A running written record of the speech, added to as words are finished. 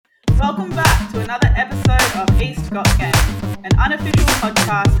Welcome back to another episode of East Got Game, an unofficial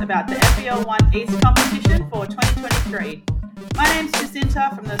podcast about the NBL1 East competition for 2023. My name's Jacinta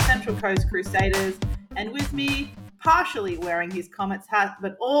from the Central Coast Crusaders, and with me, partially wearing his Comets hat,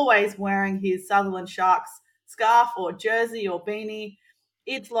 but always wearing his Sutherland Sharks scarf or jersey or beanie,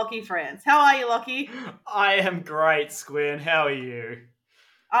 it's Lachy France. How are you, Lachy? I am great, Squin. How are you?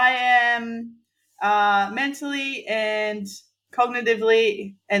 I am mentally and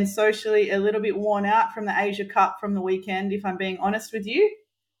cognitively and socially a little bit worn out from the Asia Cup from the weekend, if I'm being honest with you.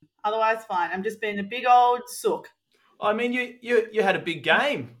 Otherwise, fine. I'm just being a big old sook. I mean, you had a big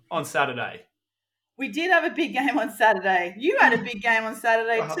game on Saturday. We did have a big game on Saturday. You had a big game on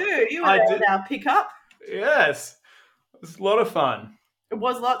Saturday too. You were there at our pickup. Yes. It was a lot of fun. It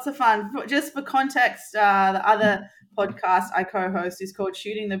was lots of fun. Just for context, the other podcast I co-host is called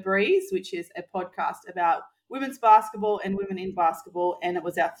Shooting the Breeze, which is a podcast about women's basketball and women in basketball. And it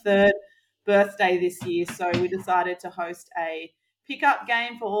was our third birthday this year. So we decided to host a pickup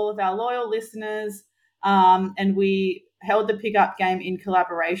game for all of our loyal listeners. And we held the pickup game in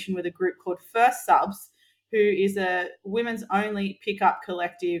collaboration with a group called First Subs, who is a women's only pickup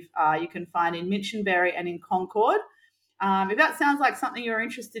collective you can find in Minchinbury and in Concord. If that sounds like something you're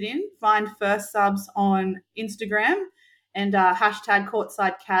interested in, find First Subs on Instagram and hashtag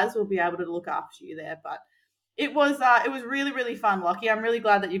Courtside Kaz will be able to look after you there. But it was really, really fun, Lachy. I'm really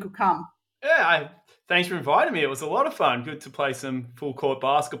glad that you could come. Yeah, thanks for inviting me. It was a lot of fun. Good to play some full court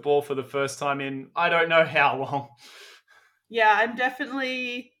basketball for the first time in I don't know how long. Yeah, I'm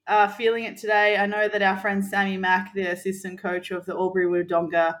definitely feeling it today. I know that our friend Sammy Mack, the assistant coach of the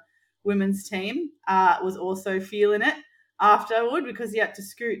Albury-Wodonga women's team, was also feeling it afterward because he had to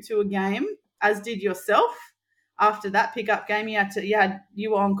scoot to a game, as did yourself. After that pickup game, you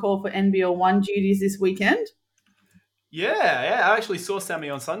were on call for NBL1 duties this weekend. Yeah, I actually saw Sammy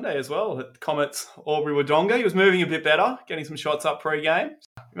on Sunday as well at Comets Albury-Wodonga. He was moving a bit better, getting some shots up pre-game.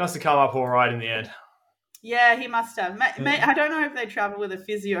 He must have come up all right in the end. Yeah, he must have. I don't know if they travel with a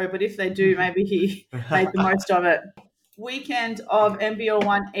physio, but if they do, maybe he made the most of it. Weekend of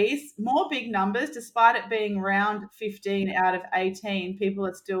NBL1 East, more big numbers, despite it being round 15 out of 18, people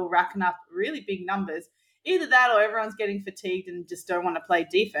are still racking up really big numbers. Either that or everyone's getting fatigued and just don't want to play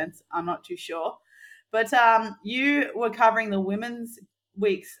defense. I'm not too sure. But you were covering the women's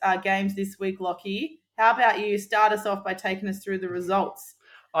week's games this week, Lachy. How about you start us off by taking us through the results?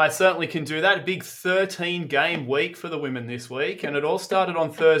 I certainly can do that. A big 13-game week for the women this week, and it all started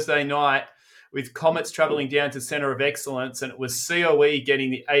on Thursday night with Comets travelling down to Centre of Excellence, and it was COE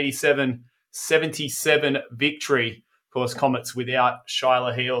getting the 87-77 victory. Of course, Comets without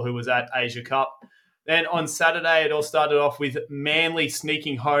Shyla Heel, who was at Asia Cup. Then on Saturday, it all started off with Manly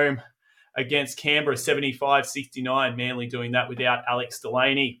sneaking home against Canberra, 75-69. Manly doing that without Alex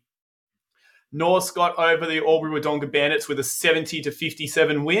Delaney. North got over the Albury-Wodonga Bandits with a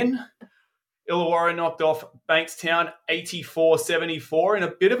 70-57 win. Illawarra knocked off Bankstown 84-74 in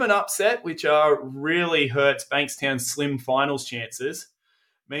a bit of an upset, which really hurts Bankstown's slim finals chances.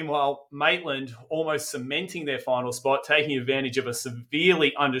 Meanwhile, Maitland almost cementing their final spot, taking advantage of a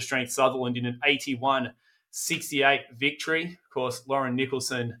severely understrength Sutherland in an 81-68 victory. Of course, Lauren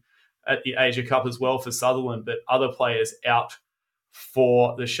Nicholson at the Asia Cup as well for Sutherland, but other players out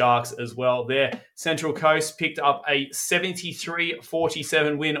for the Sharks as well there. Central Coast picked up a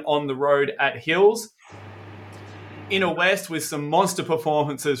 73-47 win on the road at Hills. Inner West with some monster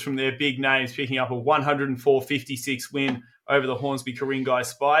performances from their big names, picking up a 104-56 win over the Hornsby Ku-ring-gai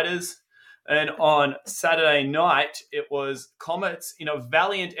Spiders. And on Saturday night, it was Comets in a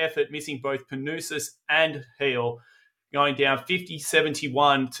valiant effort, missing both Panousis and Heel, going down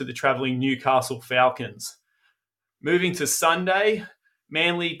 50-71 to the travelling Newcastle Falcons. Moving to Sunday,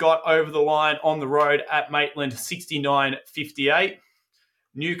 Manly got over the line on the road at Maitland 69-58.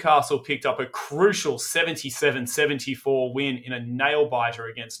 Newcastle picked up a crucial 77-74 win in a nail-biter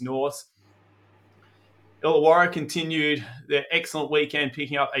against North. Illawarra continued their excellent weekend,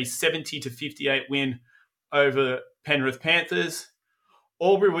 picking up a 70-58 win over Penrith Panthers.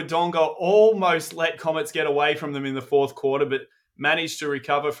 Albury-Wodonga almost let Comets get away from them in the fourth quarter, but managed to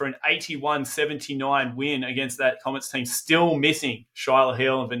recover for an 81-79 win against that Comets team, still missing Shyla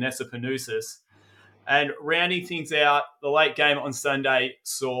Heel and Vanessa Panousis. And rounding things out, the late game on Sunday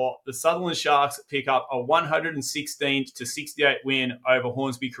saw the Sutherland Sharks pick up a 116-68 win over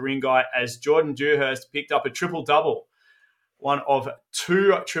Hornsby Ku-ring-gai as Jordan Dewhurst picked up a triple-double, one of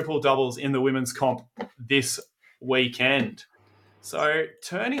two triple-doubles in the women's comp this weekend. So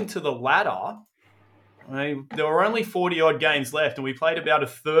turning to the ladder, I mean, there were only 40-odd games left, and we played about a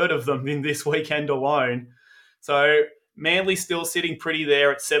third of them in this weekend alone. So Manly still sitting pretty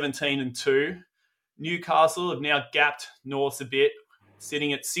there at 17-2. Newcastle have now gapped North a bit,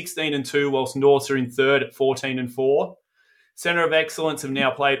 sitting at 16-2, whilst North are in third at 14-4. Centre of Excellence have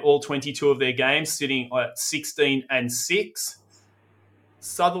now played all 22 of their games, sitting at 16-6.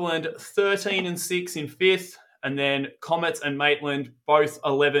 Sutherland 13-6 in fifth, and then Comets and Maitland both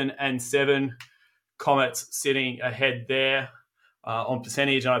 11-7. Comets sitting ahead there on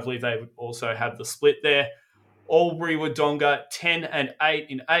percentage, and I believe they would also have the split there. Albury-Wodonga 10-8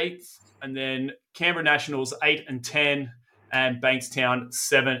 in eighth, and then Canberra Nationals 8-10, and Bankstown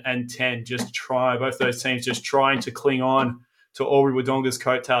 7-10. Both those teams just trying to cling on to Albury-Wodonga's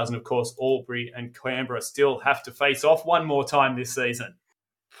coattails, and of course Albury and Canberra still have to face off one more time this season.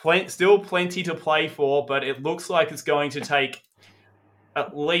 Still plenty to play for, but it looks like it's going to take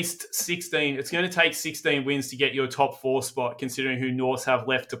at least 16. It's going to take 16 wins to get your top 4 spot, considering who Norths have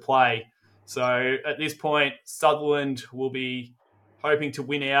left to play. So at this point, Sutherland will be hoping to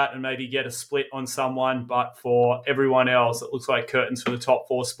win out and maybe get a split on someone. But for everyone else, it looks like curtains for the top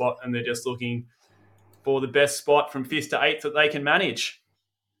 4 spot, and they're just looking for the best spot from 5th to 8th that they can manage.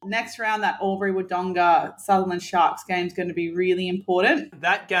 Next round, that Albury-Wodonga Sutherland Sharks game is going to be really important.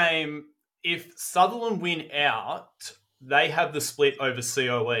 That game, if Sutherland win out, they have the split over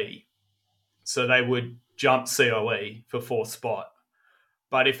COE. So they would jump COE for 4th spot.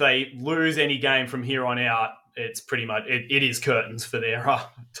 But if they lose any game from here on out, it's pretty much, it is curtains for their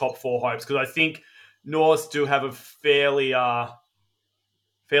top 4 hopes. Because I think North do have a fairly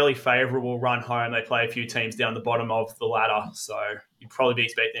favourable run home. They play a few teams down the bottom of the ladder. So you'd probably be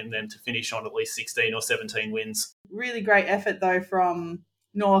expecting them to finish on at least 16 or 17 wins. Really great effort, though, from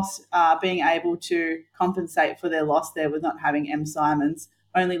North being able to compensate for their loss there with not having M. Simons,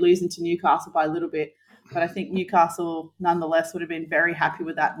 only losing to Newcastle by a little bit. But I think Newcastle, nonetheless, would have been very happy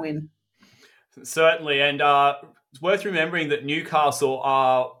with that win. Certainly, and it's worth remembering that Newcastle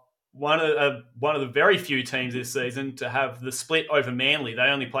are one of the very few teams this season to have the split over Manly. They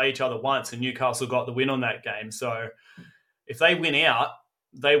only play each other once, and Newcastle got the win on that game. So if they win out,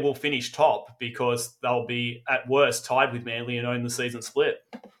 they will finish top because they'll be, at worst, tied with Manly and own the season split.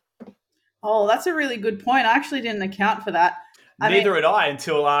 Oh, that's a really good point. I actually didn't account for that. Neither had I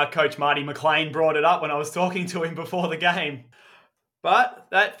until Coach Marty McLean brought it up when I was talking to him before the game. But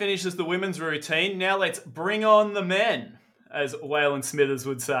that finishes the women's routine. Now let's bring on the men, as Waylon Smithers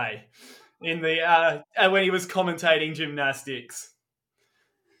would say, in the when he was commentating gymnastics.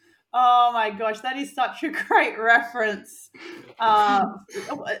 Oh my gosh, that is such a great reference. A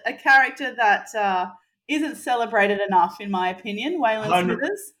character that isn't celebrated enough, in my opinion, Waylon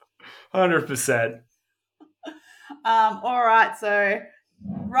Smithers. 100%. All right, so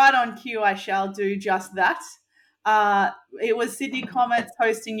right on cue, I shall do just that. It was Sydney Comets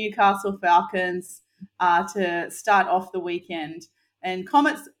hosting Newcastle Falcons to start off the weekend. And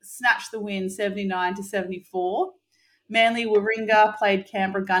Comets snatched the win 79-74. Manly Warringah played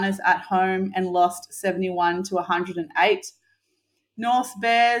Canberra Gunners at home and lost 71-108. North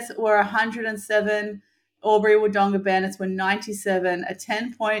Bears were 107. Albury-Wodonga Bandits were 97, a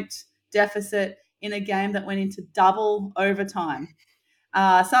 10-point deficit in a game that went into double overtime.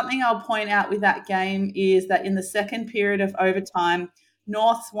 Something I'll point out with that game is that in the second period of overtime,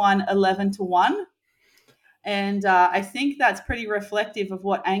 Norths won 11-1. And I think that's pretty reflective of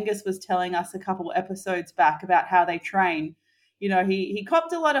what Angus was telling us a couple of episodes back about how they train. You know, he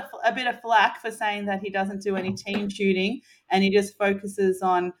copped a bit of flack for saying that he doesn't do any team shooting and he just focuses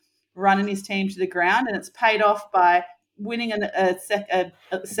on running his team to the ground, and it's paid off by winning a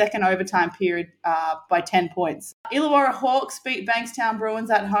second overtime period by 10 points. Illawarra Hawks beat Bankstown Bruins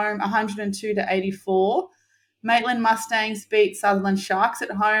at home 102-84. Maitland Mustangs beat Sutherland Sharks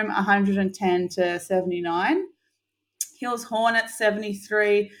at home 110-79. Hills Hornets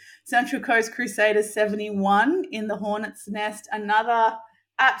 73. Central Coast Crusaders 71 in the Hornets' nest. Another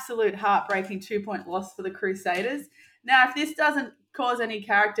absolute heartbreaking 2-point loss for the Crusaders. Now, if this doesn't cause any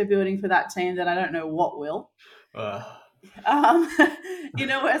character building for that team, then I don't know what will. West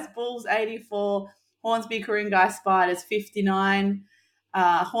Bulls 84, Hornsby Ku-ring-gai Spiders 59.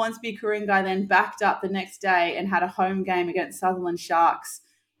 Hornsby Ku-ring-gai then backed up the next day and had a home game against Sutherland Sharks,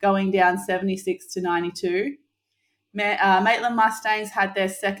 going down 76-92. Maitland Mustangs had their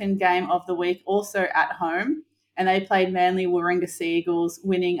second game of the week also at home, and they played Manly Warringah Sea Eagles,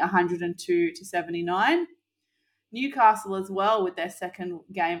 winning 102-79. Newcastle as well with their second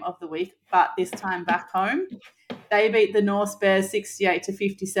game of the week, but this time back home. They beat the North Bears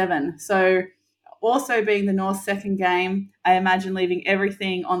 68-57. So also being the North's second game, I imagine leaving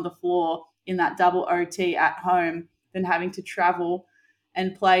everything on the floor in that double OT at home than having to travel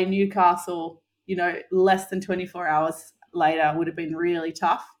and play Newcastle, less than 24 hours later would have been really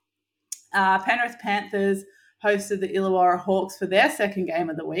tough. Penrith Panthers hosted the Illawarra Hawks for their second game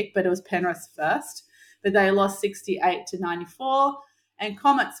of the week, but it was Penrith's first. But they lost 68-94. And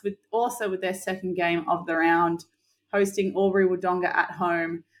Comets with their second game of the round, hosting Albury-Wodonga at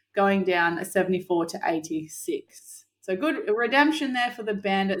home, going down 74-86. So good redemption there for the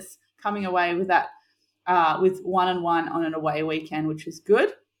Bandits, coming away with that with 1-1 on an away weekend, which was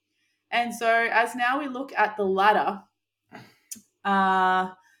good. And so as now we look at the ladder,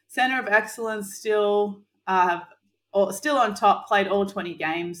 Centre of Excellence still on top, played all 20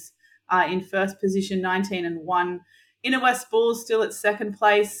 games, in first position, 19-1. Inner West Bulls still at second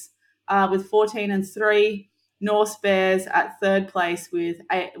place with 14-3. North Bears at third place with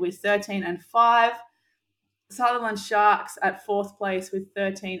 13-5. Sutherland Sharks at fourth place with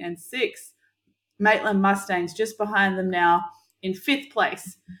 13-6. Maitland Mustangs just behind them now in fifth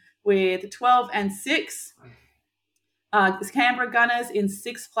place with 12-6. Canberra Gunners in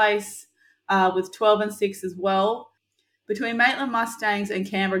sixth place with 12-6 as well. Between Maitland Mustangs and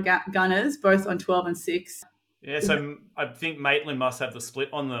Canberra Gunners, both on 12-6. Yeah, so I think Maitland must have the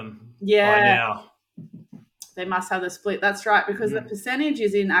split on them by now. They must have the split. That's right, because the percentage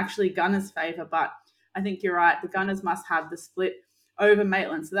is in actually Gunners' favour, but I think you're right. The Gunners must have the split over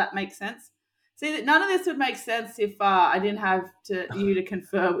Maitland, so that makes sense. See, none of this would make sense if I didn't have you to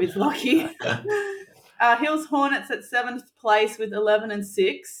confer with Lachy. Hills Hornets at seventh place with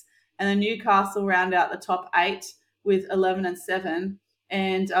 11-6, and then Newcastle round out the top 8 with 11-7,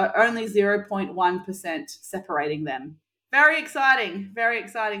 and only 0.1% separating them. Very exciting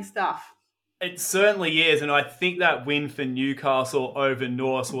stuff. It certainly is, and I think that win for Newcastle over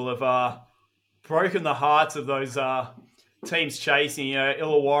North will have broken the hearts of those teams chasing,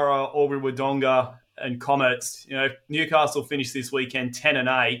 Illawarra, Albury-Wodonga, and Comets. Newcastle finished this weekend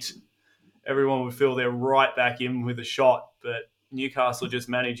 10-8. Everyone would feel they're right back in with a shot, but Newcastle just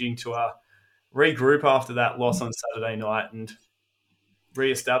managing to regroup after that loss on Saturday night and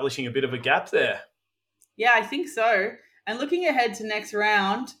re-establishing a bit of a gap there. Yeah, I think so. And looking ahead to next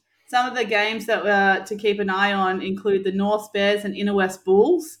round, some of the games that to keep an eye on include the North Bears and Inner West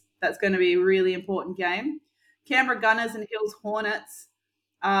Bulls. That's going to be a really important game. Canberra Gunners and Hills Hornets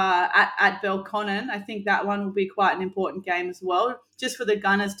at Belconnen. I think that one will be quite an important game as well, just for the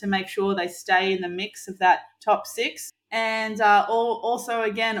Gunners to make sure they stay in the mix of that top 6. And also,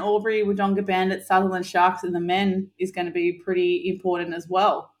 again, Albury-Wodonga Bandits, Sutherland Sharks and the men is going to be pretty important as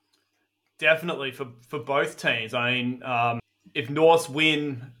well. Definitely for both teams. I mean, if Norths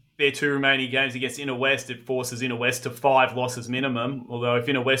win their 2 remaining games against Inner West, it forces Inner West to 5 losses minimum. Although if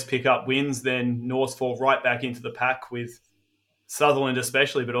Inner West pick up wins, then Norths fall right back into the pack with Sutherland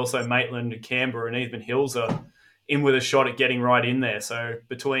especially, but also Maitland, Canberra and even Hills are in with a shot at getting right in there. So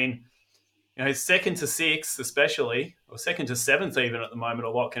between second to 6th especially, or second to 7th even at the moment,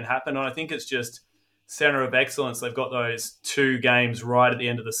 a lot can happen. And I think it's just Centre of Excellence. They've got those 2 games right at the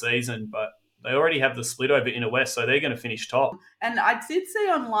end of the season, but they already have the split over Inner West, so they're going to finish top. And I did see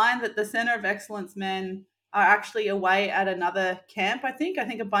online that the Centre of Excellence men are actually away at another camp, I think. I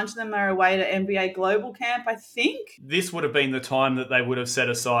think a bunch of them are away to NBA Global Camp, I think. This would have been the time that they would have set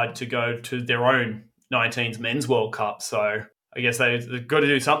aside to go to their own 19s Men's World Cup. So I guess they've got to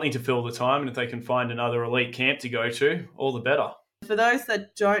do something to fill the time, and if they can find another elite camp to go to, all the better. For those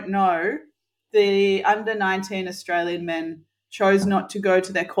that don't know, the under-19 Australian men chose not to go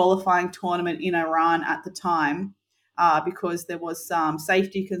to their qualifying tournament in Iran at the time because there was some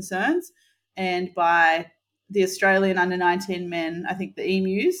safety concerns. And by the Australian under-19 men, I think the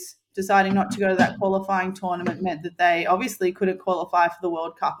Emus, deciding not to go to that qualifying tournament meant that they obviously couldn't qualify for the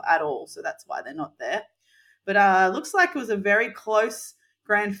World Cup at all. So that's why they're not there. But looks like it was a very close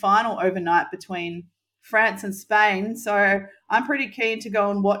grand final overnight between France and Spain. So I'm pretty keen to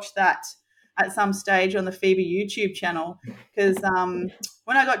go and watch that at some stage on the FIBA YouTube channel, because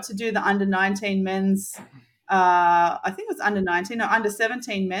when I got to do the under-19 men's, I think it was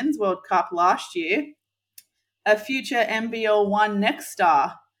under-17 men's World Cup last year, a future NBL1 next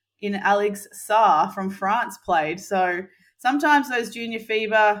star in Alex Sarr from France played. So sometimes those junior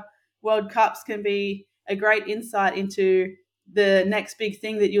FIBA World Cups can be a great insight into the next big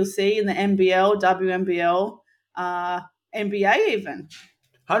thing that you'll see in the NBL, WNBL, NBA even.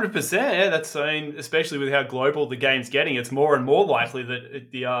 100%, yeah. That's, especially with how global the game's getting, it's more and more likely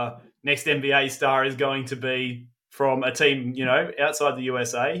that the next NBA star is going to be from a team, outside the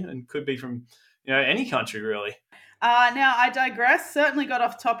USA, and could be from, any country really. Now I digress. Certainly got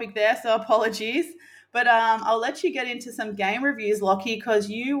off topic there, so apologies. But I'll let you get into some game reviews, Lachy, because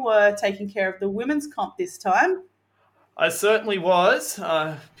you were taking care of the women's comp this time. I certainly was.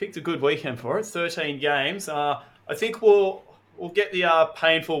 Picked a good weekend for it. 13 games. I think we'll get the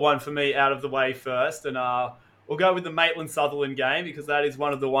painful one for me out of the way first, and we'll go with the Maitland Sutherland game because that is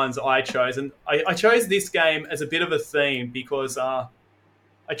one of the ones I chose. And I chose this game as a bit of a theme because I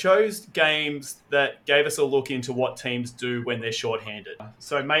chose games that gave us a look into what teams do when they're shorthanded.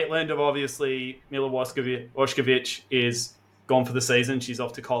 So Maitland, of obviously, Mila Woskovic is gone for the season. She's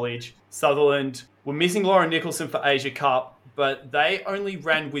off to college. Sutherland, we're missing Lauren Nicholson for Asia Cup, but they only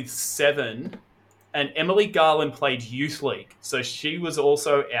ran with 7. And Emily Garland played Youth League, so she was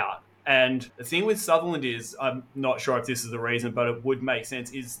also out. And the thing with Sutherland is, I'm not sure if this is the reason, but it would make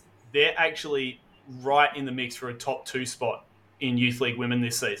sense, is they're actually right in the mix for a top 2 spot in Youth League women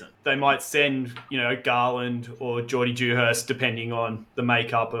this season. They might send, Garland or Geordie Dewhurst, depending on the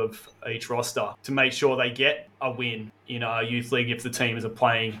makeup of each roster, to make sure they get a win in a Youth League if the teams are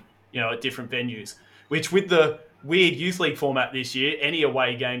playing, at different venues. Which with the weird Youth League format this year, any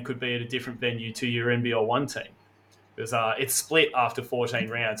away game could be at a different venue to your NBL1 team. Because it's split after 14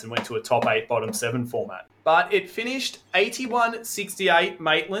 rounds and went to a top 8, bottom 7 format. But it finished 81-68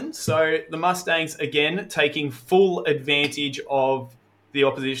 Maitland. So the Mustangs, again, taking full advantage of the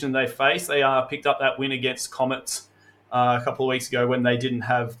opposition they faced. They picked up that win against Comets a couple of weeks ago when they didn't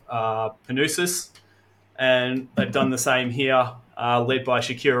have Panusis. And they've done the same here, led by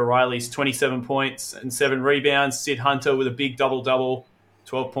Shakira Riley's 27 points and 7 rebounds. Sid Hunter with a big double-double,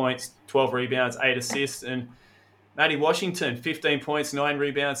 12 points, 12 rebounds, 8 assists. And Maddie Washington, 15 points, 9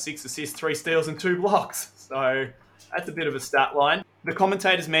 rebounds, 6 assists, 3 steals and 2 blocks. So that's a bit of a stat line. The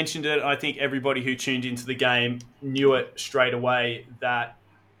commentators mentioned it. I think everybody who tuned into the game knew it straight away that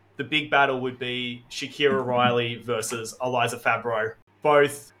the big battle would be Shakira Riley versus Eliza Fabro.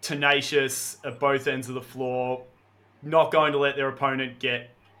 Both tenacious at both ends of the floor, not going to let their opponent get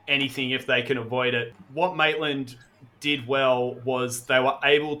anything if they can avoid it. What Maitland did well was they were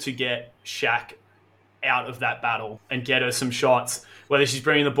able to get Shaq out of that battle and get her some shots, whether she's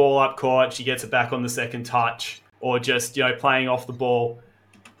bringing the ball up court, she gets it back on the second touch, or just playing off the ball.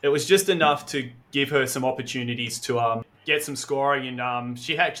 It was just enough to give her some opportunities to get some scoring, and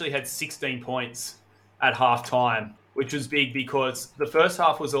she actually had 16 points at halftime, which was big because the first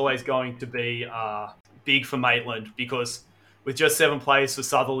half was always going to be big for Maitland because with just 7 players for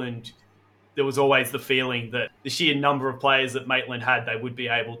Sutherland, there was always the feeling that the sheer number of players that Maitland had, they would be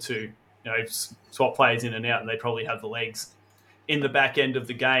able to swap players in and out, and they probably have the legs in the back end of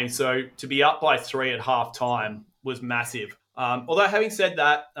the game. So to be up by 3 at halftime was massive. Although having said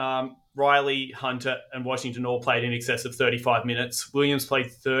that, Riley, Hunter, and Washington all played in excess of 35 minutes. Williams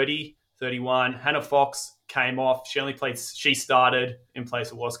played 30, 31. Hannah Fox came off. She started in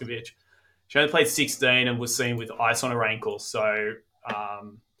place of Woskovic. She only played 16 and was seen with ice on her ankle. So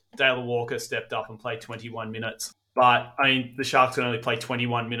Dayla Walker stepped up and played 21 minutes. But, the Sharks can only play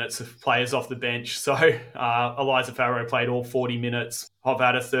 21 minutes of players off the bench. So Eliza Farrow played all 40 minutes.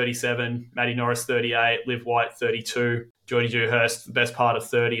 Hovada, 37. Maddie Norris, 38. Liv White, 32. Geordie Dewhurst, the best part of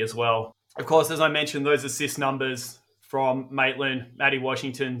 30 as well. Of course, as I mentioned, those assist numbers from Maitland, Maddie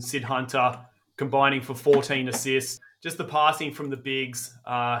Washington, Sid Hunter, combining for 14 assists. Just the passing from the bigs,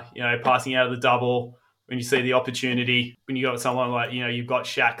 passing out of the double when you see the opportunity. When you got someone like, you've got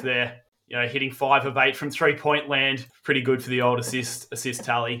Shaq there, hitting 5 of 8 from 3-point land. Pretty good for the old assist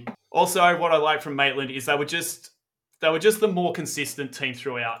tally. Also, what I like from Maitland is they were just the more consistent team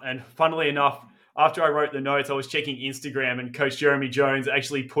throughout. And funnily enough, after I wrote the notes, I was checking Instagram and Coach Jeremy Jones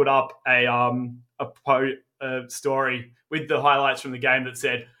actually put up a story with the highlights from the game that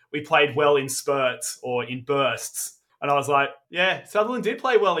said, "We played well in spurts or in bursts." And I was like, yeah, Sutherland did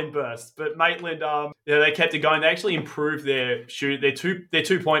play well in bursts, but Maitland, they kept it going. They actually improved their shoot. Their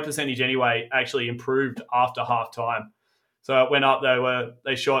 2-point percentage anyway actually improved after halftime. So it went up.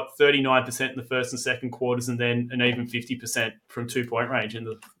 They shot 39% in the first and second quarters, and then an even 50% from 2-point range in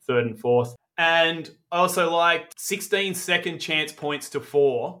the third and fourth. And I also liked 16 second chance points to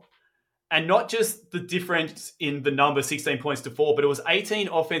 4. And not just the difference in the number 16 points to 4, but it was 18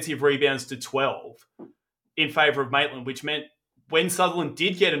 offensive rebounds to 12 in favour of Maitland, which meant when Sutherland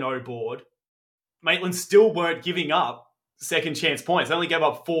did get an O board, Maitland still weren't giving up second chance points. They only gave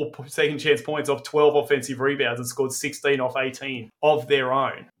up 4 second chance points off 12 offensive rebounds and scored 16 off 18 of their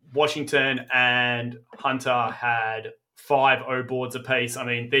own. Washington and Hunter had 5 O boards apiece.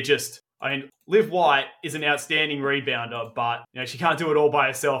 Liv White is an outstanding rebounder, but she can't do it all by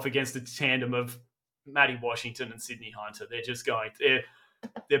herself against a tandem of Maddie Washington and Sydney Hunter.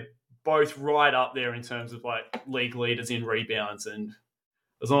 They're both right up there in terms of league leaders in rebounds, and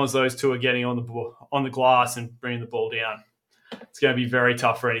as long as those two are getting on the glass and bringing the ball down, it's going to be very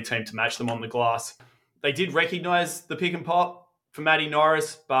tough for any team to match them on the glass. They did recognise the pick and pop for Maddie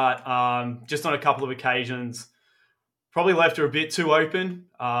Norris, but just on a couple of occasions, probably left her a bit too open.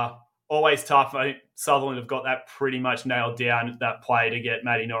 Always tough. I think Sutherland have got that pretty much nailed down, that play to get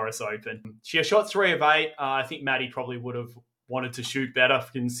Maddie Norris open. She shot 3 of 8. I think Maddie probably would have wanted to shoot better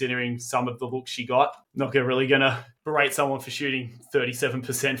considering some of the looks she got. Not really going to berate someone for shooting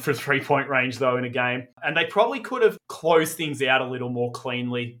 37% from three-point range, though, in a game. And they probably could have closed things out a little more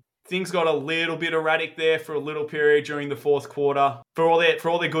cleanly. Things got a little bit erratic there for a little period during the fourth quarter. For all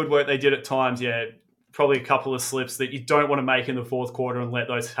their good work they did at times, probably a couple of slips that you don't want to make in the fourth quarter and let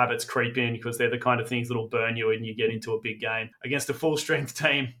those habits creep in, because they're the kind of things that will burn you and you get into a big game against a full-strength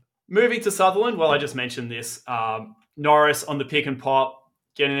team. Moving to Sutherland, well, I just mentioned this. Norris on the pick and pop,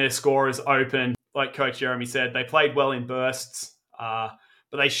 getting their scorers open. Like Coach Jeremy said, they played well in bursts, but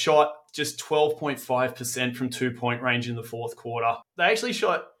they shot just 12.5% from two-point range in the fourth quarter. They actually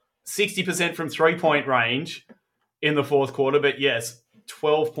shot 60% from three-point range in the fourth quarter, but yes,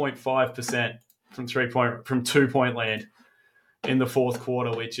 12.5% from two-point land in the fourth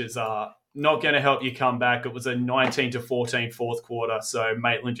quarter, which is not going to help you come back. It was a 19-14 fourth quarter, so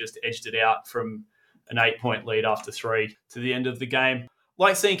Maitland just edged it out from an 8-point lead after 3 to the end of the game.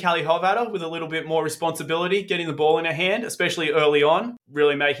 Like seeing Callie Hovada with a little bit more responsibility, getting the ball in her hand, especially early on,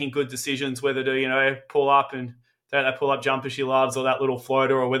 really making good decisions whether to, pull up and take that pull-up jumper she loves or that little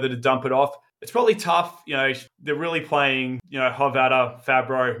floater, or whether to dump it off. It's probably tough. They're really playing, Hovada,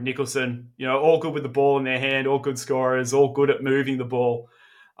 Fabro, Nicholson, all good with the ball in their hand, all good scorers, all good at moving the ball.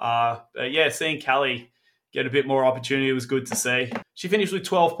 Seeing Callie get a bit more opportunity was good to see. She finished with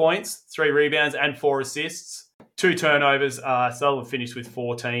 12 points, 3 rebounds and 4 assists. 2 turnovers. Sutherland finished with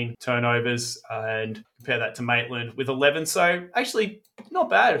 14 turnovers, and compare that to Maitland with 11. So actually not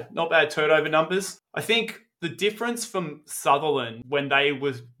bad turnover numbers. I think the difference from Sutherland when they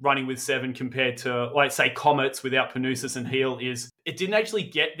was running with 7 compared to, like, say, Comets without Panousis and Heel is it didn't actually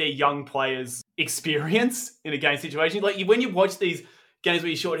get their young players experience in a game situation. Like, when you watch these games where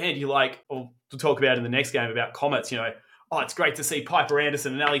you're shorthanded, you're like, we'll talk about in the next game about Comets, it's great to see Piper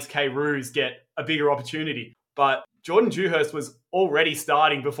Anderson and Alex K. Roos get a bigger opportunity. But Jordan Dewhurst was already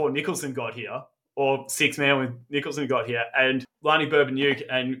starting before Nicholson got here, or 6-man when Nicholson got here. And Lani Burbanyuk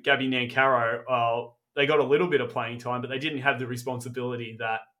and Gabby Nancaro, they got a little bit of playing time, but they didn't have the responsibility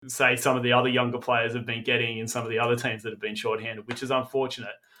that, say, some of the other younger players have been getting in some of the other teams that have been shorthanded, which is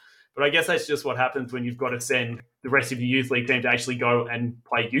unfortunate. But I guess that's just what happens when you've got to send the rest of your youth league team to actually go and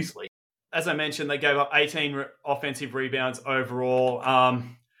play youth league. As I mentioned, they gave up 18 offensive rebounds overall.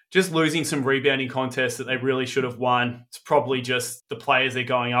 Just losing some rebounding contests that they really should have won. It's probably just the players they're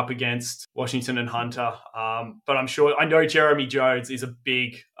going up against, Washington and Hunter. But I know Jeremy Jones is a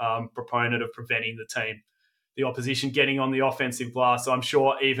big proponent of preventing the opposition getting on the offensive glass. So I'm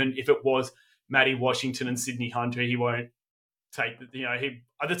sure even if it was Maddie Washington and Sydney Hunter, he won't take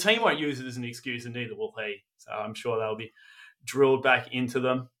the team won't use it as an excuse, and neither will he. So I'm sure they'll be drilled back into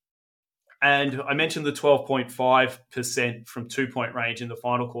them. And I mentioned the 12.5% from two-point range in the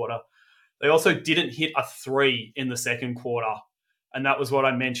final quarter. They also didn't hit a 3 in the second quarter. And that was what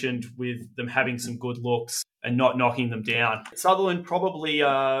I mentioned with them having some good looks and not knocking them down. Sutherland probably,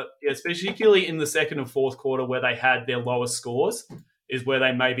 particularly in the second and fourth quarter where they had their lowest scores, is where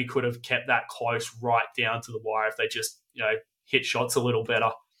they maybe could have kept that close right down to the wire if they just, hit shots a little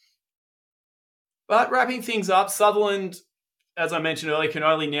better. But wrapping things up, Sutherland, as I mentioned earlier, can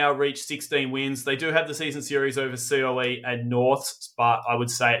only now reach 16 wins. They do have the season series over COE and Norths, but I would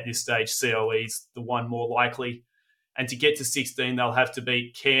say at this stage COE is the one more likely. And to get to 16, they'll have to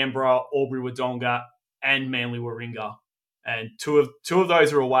beat Canberra, Albury-Wodonga, and Manly-Warringah. And two of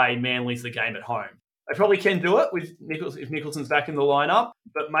those are away. Manly's the game at home. They probably can do it with if Nicholson's back in the lineup.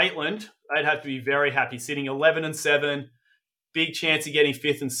 But Maitland, they'd have to be very happy, sitting 11-7. Big chance of getting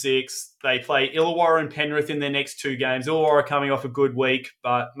 5th and 6th. They play Illawarra and Penrith in their next 2 games. Illawarra coming off a good week,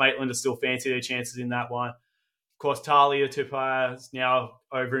 but Maitland are still fancy their chances in that one. Of course, Tahlia, Tupaea is now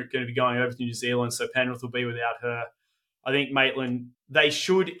going to be going over to New Zealand, so Penrith will be without her. I think Maitland, they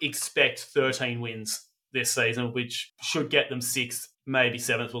should expect 13 wins this season, which should get them 6th, maybe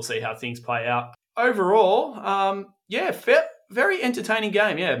 7th. We'll see how things play out. Overall, very entertaining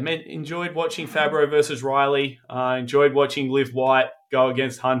game. Yeah, enjoyed watching Fabro versus Riley. Enjoyed watching Liv White go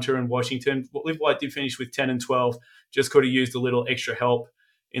against Hunter and Washington. Liv White did finish with 10 and 12. Just could have used a little extra help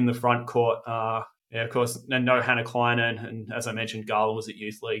in the front court. Of course, no Hannah Kleinen. And as I mentioned, Garland was at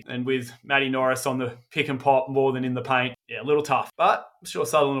Youth League. And with Maddie Norris on the pick and pop more than in the paint, a little tough. But I'm sure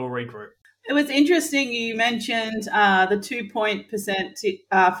Sutherland will regroup. It was interesting you mentioned the 2-point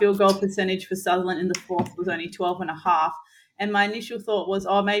field goal percentage for Sutherland in the fourth was only 12.5. And my initial thought was,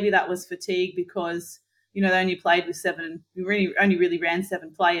 maybe that was fatigue because they only played with seven. We only really ran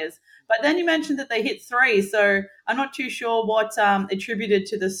 7 players. But then you mentioned that they hit 3, so I'm not too sure what attributed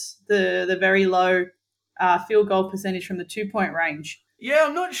to the very low field goal percentage from the 2-point range. Yeah,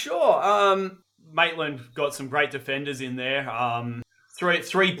 I'm not sure. Maitland got some great defenders in there.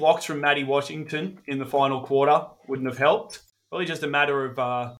 Three blocks from Maddie Washington in the final quarter wouldn't have helped. Probably just a matter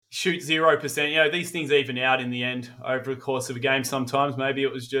of shoot 0%. These things even out in the end over the course of a game sometimes. Maybe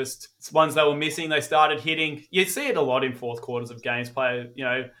it was just ones they were missing. They started hitting. You see it a lot in fourth quarters of games.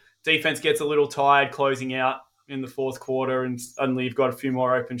 Defense gets a little tired closing out in the fourth quarter and suddenly you've got a few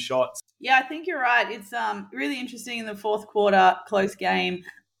more open shots. Yeah, I think you're right. It's really interesting in the fourth quarter, close game.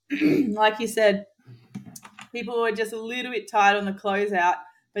 Like you said, people were just a little bit tired on the closeout,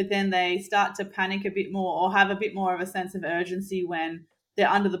 but then they start to panic a bit more or have a bit more of a sense of urgency when they're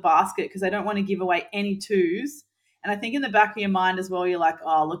under the basket because they don't want to give away any 2s. And I think in the back of your mind as well, you're like,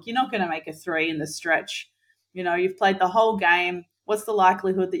 oh, look, you're not going to make a 3 in the stretch. You've played the whole game. What's the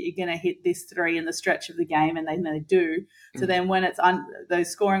likelihood that you're going to hit this 3 in the stretch of the game? And they do. So then when it's those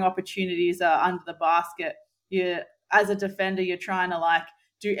scoring opportunities are under the basket, as a defender, you're trying to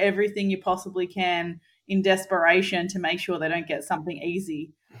do everything you possibly can in desperation to make sure they don't get something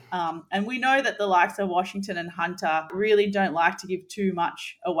easy. And we know that the likes of Washington and Hunter really don't like to give too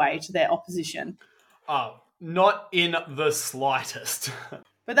much away to their opposition. Oh, not in the slightest.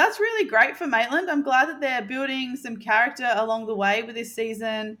 But that's really great for Maitland. I'm glad that they're building some character along the way with this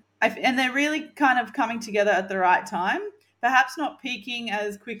season. And they're really kind of coming together at the right time. Perhaps not peaking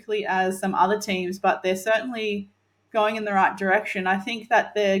as quickly as some other teams, but they're certainly going in the right direction. I think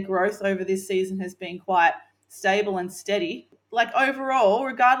that their growth over this season has been quite stable and steady. Overall,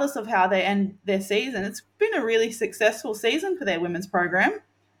 regardless of how they end their season, it's been a really successful season for their women's program.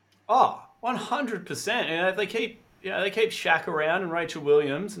 Oh, 100%. They keep Shaq around and Rachel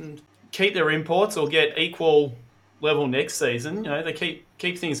Williams and keep their imports or get equal level next season. They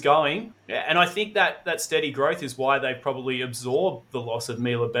keep things going. Yeah, and I think that steady growth is why they've probably absorbed the loss of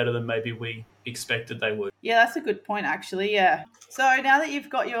Mila better than maybe we expected they would. Yeah, that's a good point, actually, yeah. So now that you've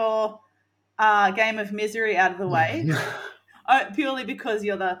got your game of misery out of the way, purely because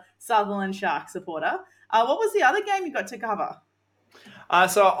you're the Sutherland Shark supporter, what was the other game you got to cover?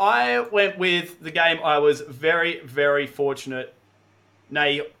 So I went with the game I was very, very fortunate,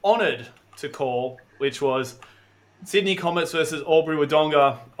 nay, honoured to call, which was Sydney Comets versus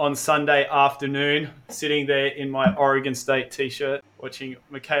Albury-Wodonga on Sunday afternoon, sitting there in my Oregon State t-shirt, watching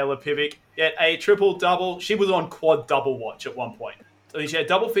Michaela Pivic get a triple-double. She was on quad-double watch at one point. So she had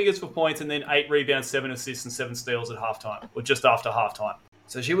double figures for points and then 8 rebounds, 7 assists, and 7 steals at halftime, or just after halftime.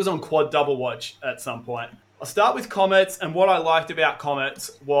 So she was on quad-double watch at some point. I'll start with Comets, and what I liked about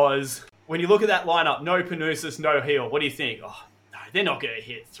Comets was when you look at that lineup, no Panousis, no Heel. What do you think? Oh, no, they're not going to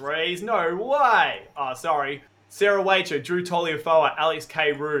hit 3s. No way. Oh, sorry. Sarah Waiter, Drew Toliafoa, Alex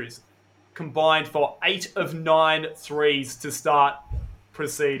K. Ruse combined for 8 of 9 threes to start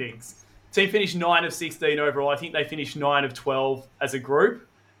proceedings. Team finished 9 of 16 overall. I think they finished 9 of 12 as a group.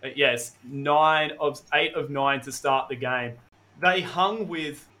 Yes, 8 of 9 to start the game. They hung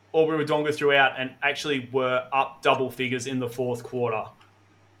with Albury-Wodonga throughout and actually were up double figures in the fourth quarter,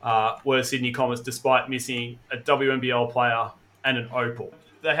 were Sydney Comets, despite missing a WNBL player and an opal.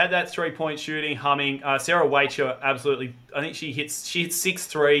 They had that 3-point shooting humming. Sarah Waiter absolutely, I think she hit 6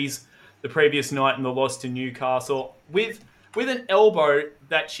 threes the previous night in the loss to Newcastle with an elbow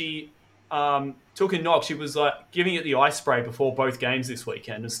that she took a knock. She was giving it the ice spray before both games this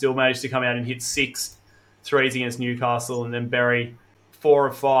weekend and still managed to come out and hit 6 threes against Newcastle and then bury 4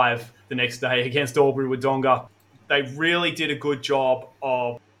 of 5 the next day against Albury-Wodonga. They really did a good job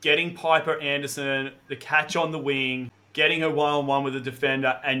of getting Piper Anderson the catch on the wing, getting her one-on-one with the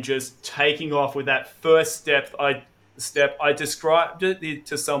defender, and just taking off with that first step. I described it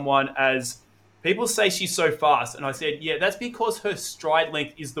to someone as, people say she's so fast, and I said, yeah, that's because her stride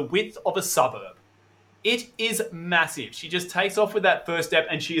length is the width of a suburb. It is massive. She just takes off with that first step,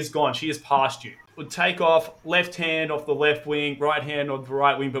 and she is gone. She is past you. Would take off left hand off the left wing, right hand on the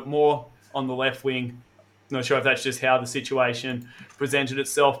right wing, but more on the left wing. Not sure if that's just how the situation presented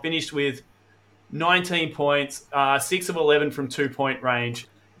itself. Finished with 19 points, 6 of 11 from 2-point range.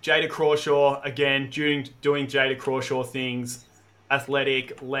 Jada Crawshaw, again, doing Jada Crawshaw things.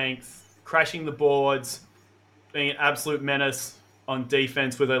 Athletic, length, crashing the boards, being an absolute menace on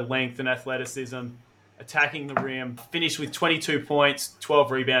defense with her length and athleticism, attacking the rim. Finished with 22 points,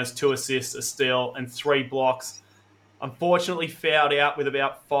 12 rebounds, 2 assists, a steal, and 3 blocks. Unfortunately, fouled out with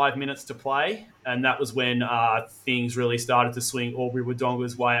about 5 minutes to play, and that was when things really started to swing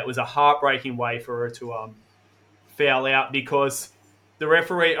Albury-Wodonga's way. It was a heartbreaking way for her to foul out because the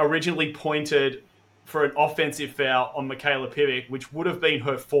referee originally pointed for an offensive foul on Michaela Pivic, which would have been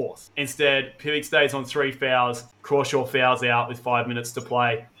her fourth. Instead, Pivic stays on 3 fouls. Crawshaw fouls out with 5 minutes to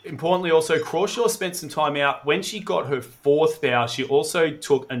play. Importantly, also, Crawshaw spent some time out. When she got her fourth foul, she also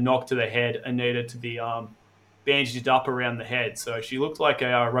took a knock to the head and needed to be bandaged up around the head. So she looked like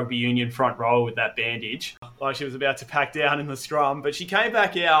a rugby union front rower with that bandage, like she was about to pack down in the scrum. But she came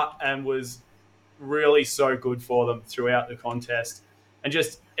back out and was really so good for them throughout the contest. And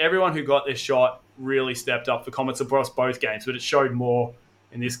just everyone who got their shot really stepped up for Comets across both games, but it showed more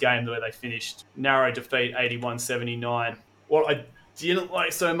in this game where they finished. Narrow defeat, 81-79. What I didn't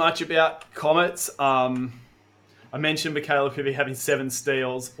like so much about Comets, I mentioned Michaela Pivic having 7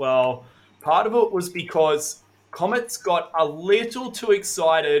 steals. Well, part of it was because Comets got a little too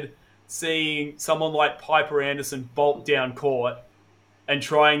excited seeing someone like Piper Anderson bolt down court and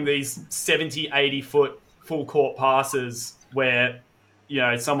trying these 70, 80-foot full court passes where,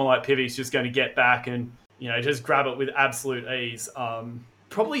 someone like Pivic's just going to get back and, just grab it with absolute ease.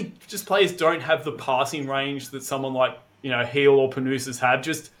 Probably just players don't have the passing range that someone like, Heel or Panusas have.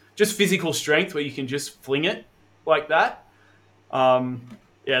 Just physical strength where you can just fling it like that. The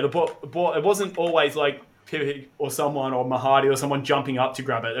ball, it wasn't always like Pivic or someone or Mahadi or someone jumping up to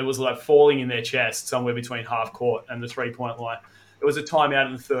grab it. It was like falling in their chest somewhere between half court and the 3-point line. It was a timeout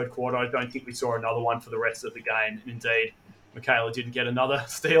in the third quarter. I don't think we saw another one for the rest of the game. And indeed, Michaela didn't get another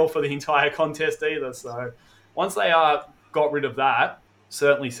steal for the entire contest either. So once they got rid of that,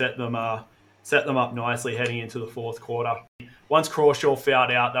 certainly set them up nicely heading into the fourth quarter. Once Crawshaw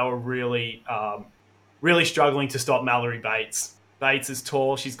fouled out, they were really struggling to stop Mallory Bates. Bates is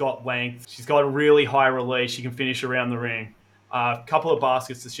tall. She's got length. She's got a really high release. She can finish around the ring. A couple of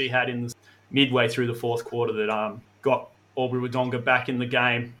baskets that she had in the midway through the fourth quarter that got Albury-Wodonga back in the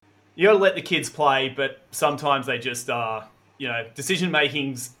game. You got to let the kids play, but sometimes they just decision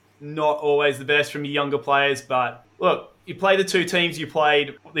making's not always the best from your younger players. But look, you play the 2 teams you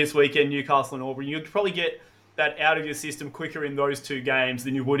played this weekend, Newcastle and Albury. You'd probably get that out of your system quicker in those 2 games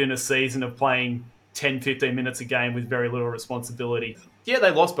than you would in a season of playing 10, 15 minutes a game with very little responsibility. Yeah, they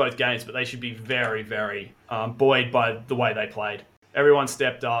lost both games, but they should be very, very buoyed by the way they played. Everyone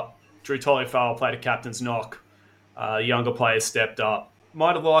stepped up. Drew Toliafale played a captain's knock. Younger players stepped up.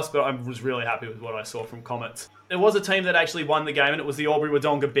 Might have lost, but I was really happy with what I saw from Comets. There was a team that actually won the game, and it was the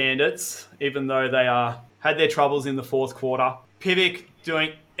Albury-Wodonga Bandits, even though they had their troubles in the fourth quarter. Pivic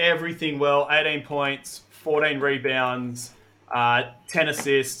doing everything well, 18 points, 14 rebounds, 10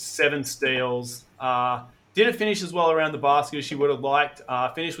 assists, 7 steals. Didn't finish as well around the basket as she would have liked.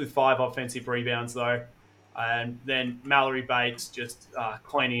 Finished with 5 offensive rebounds, though. And then Mallory Bates just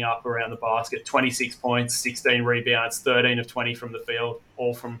cleaning up around the basket. 26 points, 16 rebounds, 13 of 20 from the field,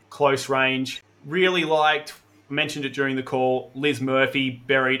 all from close range. Really liked, mentioned it during the call, Liz Murphy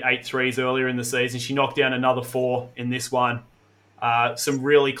buried 8 threes earlier in the season. She knocked down another 4 in this one. Some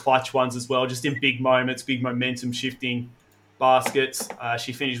really clutch ones as well, just in big moments, big momentum shifting baskets.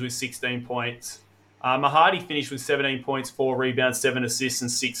 She finished with 16 points. Mahadi finished with 17 points, 4 rebounds, 7 assists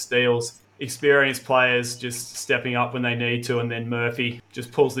and 6 steals. Experienced players just stepping up when they need to, and then Murphy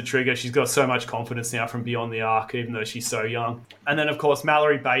just pulls the trigger. She's got so much confidence now from beyond the arc, even though she's so young. And then, of course,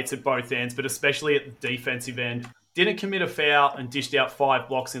 Mallory Bates at both ends, but especially at the defensive end. Didn't commit a foul and dished out 5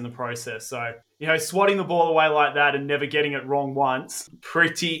 blocks in the process. So, swatting the ball away like that and never getting it wrong once,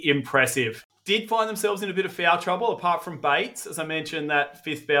 pretty impressive. Did find themselves in a bit of foul trouble, apart from Bates. As I mentioned, that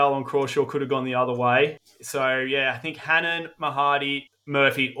 5th foul on Crawshaw could have gone the other way. So, yeah, I think Hannon, Mahadi,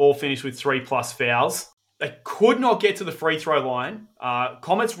 Murphy all finished with 3+ fouls. They could not get to the free throw line.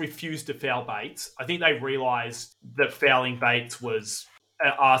 Comets refused to foul Bates. I think they realised that fouling Bates was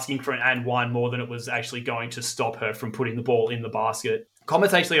asking for an and one more than it was actually going to stop her from putting the ball in the basket.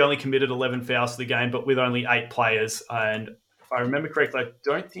 Comets actually only committed 11 fouls to the game, but with only 8 players. And if I remember correctly, I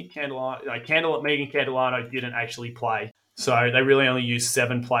don't think Megan Candelano didn't actually play. So they really only used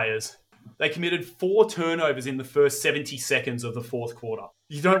 7 players. They committed 4 turnovers in the first 70 seconds of the fourth quarter.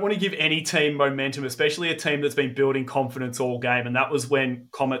 You don't want to give any team momentum, especially a team that's been building confidence all game. And that was when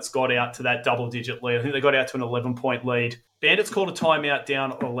Comets got out to that double-digit lead. I think they got out to an 11-point lead. Bandits called a timeout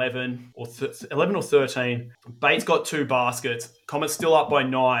down 11 or 13. Bates got 2 baskets. Comets still up by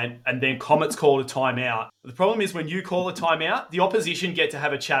 9. And then Comets called a timeout. The problem is when you call a timeout, the opposition get to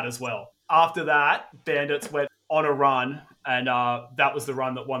have a chat as well. After that, Bandits went on a run. And that was the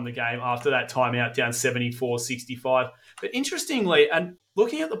run that won the game after that timeout down 74-65. But interestingly, and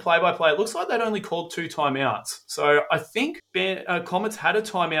looking at the play-by-play, it looks like they'd only called 2 timeouts. So I think Comets had a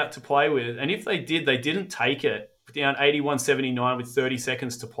timeout to play with. And if they did, they didn't take it. down 81-79 with 30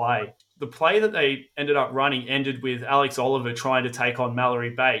 seconds to play. The play that they ended up running ended with Alex Oliver trying to take on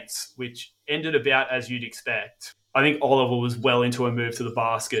Mallory Bates, which ended about as you'd expect. I think Oliver was well into a move to the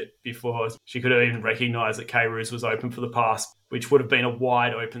basket before she could have even recognised that Kay Roos was open for the pass, which would have been a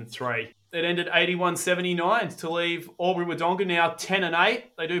wide open three. It ended 81-79 to leave Albury-Wodonga now 10-8.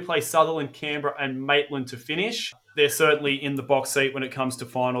 They do play Sutherland, Canberra and Maitland to finish. They're certainly in the box seat when it comes to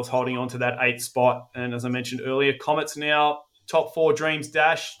finals, holding on to that 8th spot. And as I mentioned earlier, Comets now top 4 dreams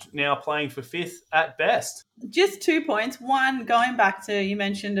dashed, now playing for 5th at best. Just 2 points. One, going back to, you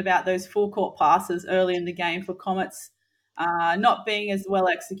mentioned about those full court passes early in the game for Comets not being as well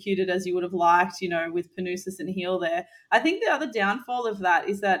executed as you would have liked, with Panousis and Heel there. I think the other downfall of that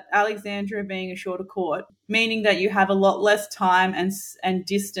is that Alexandria being a shorter court, meaning that you have a lot less time and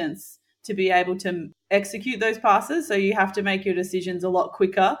distance to be able to execute those passes. So you have to make your decisions a lot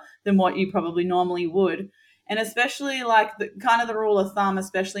quicker than what you probably normally would. And especially like the rule of thumb,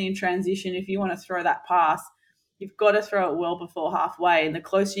 especially in transition, if you want to throw that pass, you've got to throw it well before halfway. And the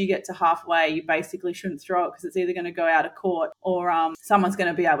closer you get to halfway, you basically shouldn't throw it because it's either going to go out of court or someone's going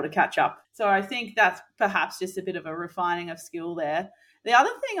to be able to catch up. So I think that's perhaps just a bit of a refining of skill there. The other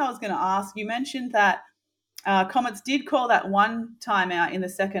thing I was going to ask, you mentioned that Comets did call that one timeout in the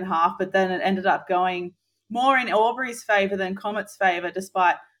second half, but then it ended up going more in Albury's favour than Comets' favour,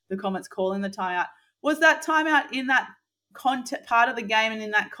 despite the Comets calling the timeout. Was that timeout in that part of the game and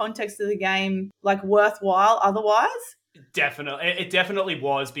in that context of the game like worthwhile otherwise? Definitely. It definitely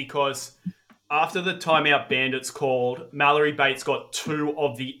was, because after the timeout Bandits called, Mallory Bates got 2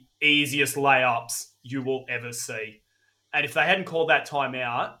 of the easiest layups you will ever see. And if they hadn't called that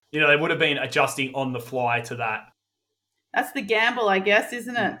timeout, they would have been adjusting on the fly to that. That's the gamble, I guess,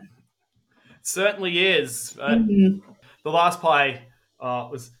 isn't it? Certainly is. The last play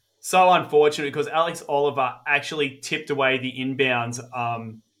was so unfortunate because Alex Oliver actually tipped away the inbounds.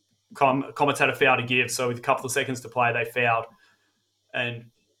 Comets had a foul to give, so with a couple of seconds to play, they fouled.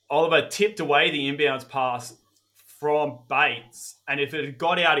 And Oliver tipped away the inbounds pass from Bates, and if it had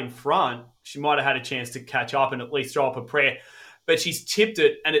got out in front, she might have had a chance to catch up and at least throw up a prayer. But she's tipped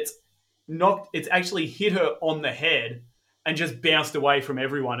it, and it's actually hit her on the head and just bounced away from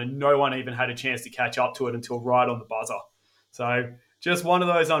everyone, and no one even had a chance to catch up to it until right on the buzzer. So just one of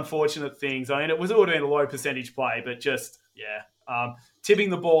those unfortunate things. I mean, it would have been a low percentage play, but just,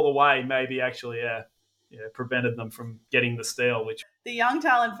 tipping the ball away maybe actually, prevented them from getting the steal. Which the young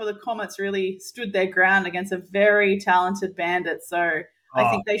talent for the Comets really stood their ground against a very talented Bandit. So I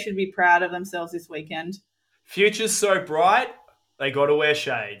think they should be proud of themselves this weekend. Future's so bright, they got to wear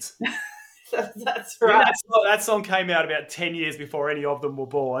shades. That's right. That song came out about 10 years before any of them were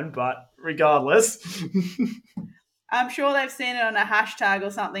born, but regardless. I'm sure they've seen it on a hashtag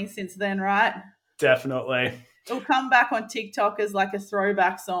or something since then, right? Definitely. It'll come back on TikTok as like a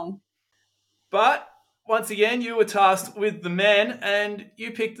throwback song. But once again, you were tasked with the men, and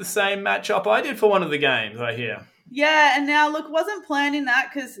you picked the same matchup I did for one of the games, I hear. Yeah, and now, look, wasn't planning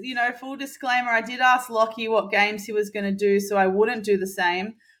that because, full disclaimer, I did ask Lachy what games he was going to do so I wouldn't do the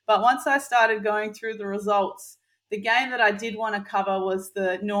same. But once I started going through the results, the game that I did want to cover was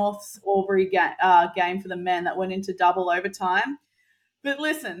the North's Albury game for the men that went into double overtime. But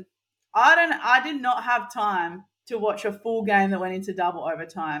listen, I did not have time to watch a full game that went into double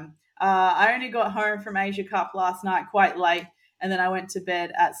overtime. I only got home from Asia Cup last night quite late, and then I went to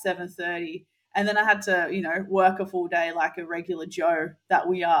bed at 7:30. And then I had to, work a full day like a regular Joe that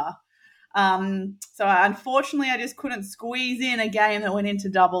we are. So unfortunately, I just couldn't squeeze in a game that went into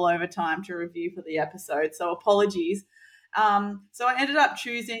double overtime to review for the episode. So apologies. So I ended up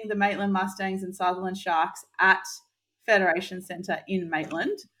choosing the Maitland Mustangs and Sutherland Sharks at Federation Centre in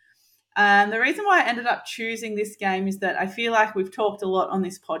Maitland. And the reason why I ended up choosing this game is that I feel like we've talked a lot on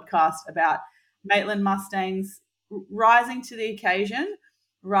this podcast about Maitland Mustangs rising to the occasion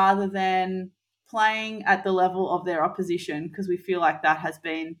rather than playing at the level of their opposition, because we feel like that has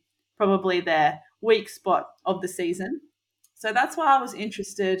been probably their weak spot of the season. So that's why I was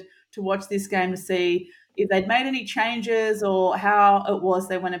interested to watch this game to see if they'd made any changes or how it was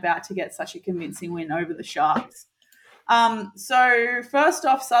they went about to get such a convincing win over the Sharks. So first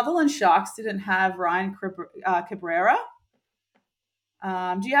off, Sutherland Sharks didn't have Ryan Cabrera.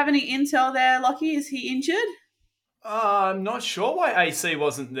 Do you have any intel there, Lachy? Is he injured? I'm not sure why AC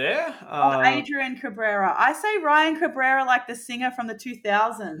wasn't there. Adrian Cabrera. I say Ryan Cabrera like the singer from the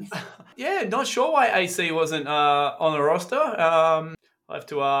 2000s. Yeah, not sure why AC wasn't on the roster. I'll have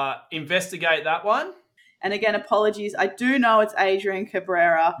to investigate that one. And again, apologies. I do know it's Adrian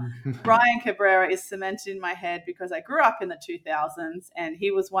Cabrera. Ryan Cabrera is cemented in my head because I grew up in the 2000s and he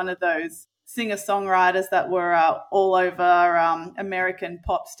was one of those singer-songwriters that were all over American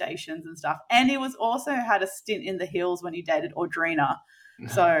pop stations and stuff. And he was also had a stint in the Hills when he dated Audrina.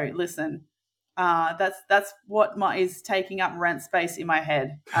 So listen, that's what is taking up rent space in my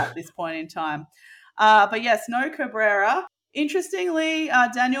head at this point in time. But yes, no Cabrera. Interestingly,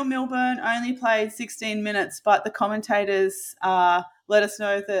 Daniel Milburn only played 16 minutes, but the commentators let us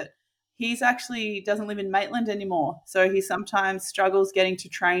know that he's actually doesn't live in Maitland anymore. So he sometimes struggles getting to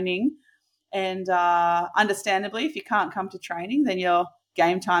training. And understandably, if you can't come to training, then your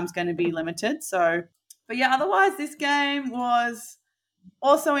game time's going to be limited. So, but yeah, otherwise this game was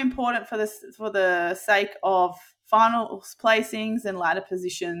also important for the sake of finals placings and ladder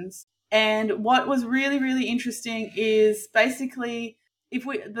positions. And what was really, really interesting is basically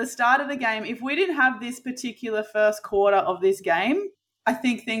the start of the game, if we didn't have this particular first quarter of this game, I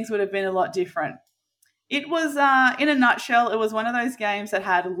think things would have been a lot different. It was, in a nutshell, it was one of those games that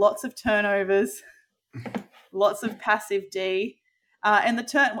had lots of turnovers, lots of passive D, and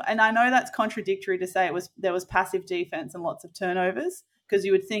I know that's contradictory to say there was passive defense and lots of turnovers, because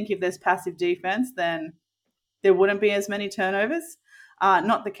you would think if there's passive defense, then there wouldn't be as many turnovers.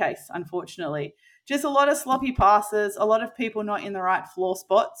 Not the case, unfortunately. Just a lot of sloppy passes, a lot of people not in the right floor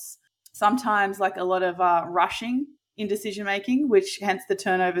spots, sometimes like a lot of rushing in decision making, which hence the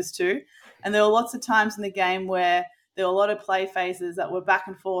turnovers too. And there were lots of times in the game where there were a lot of play phases that were back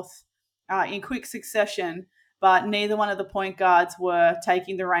and forth in quick succession, but neither one of the point guards were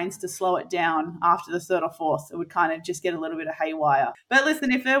taking the reins to slow it down after the third or fourth. It would kind of just get a little bit of haywire. But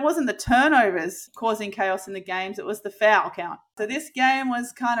listen, if there wasn't the turnovers causing chaos in the games, it was the foul count. So this game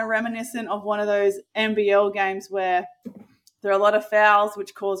was kind of reminiscent of one of those NBL games where there are a lot of fouls,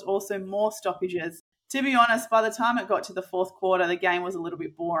 which caused also more stoppages. To be honest, by the time it got to the fourth quarter, the game was a little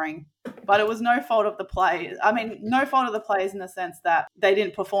bit boring. But it was no fault of the players. I mean, no fault of the players in the sense that they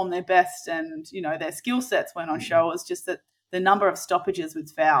didn't perform their best and, their skill sets weren't on show. It was just that the number of stoppages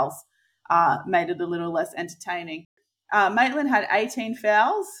with fouls made it a little less entertaining. Maitland had 18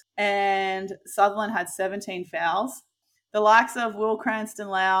 fouls and Sutherland had 17 fouls. The likes of Will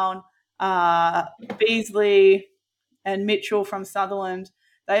Cranston-Lown, Beasley and Mitchell from Sutherland,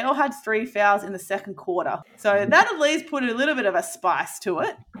 they all had 3 fouls in the second quarter. So that at least put a little bit of a spice to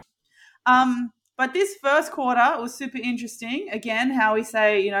it. But this first quarter was super interesting. Again, how we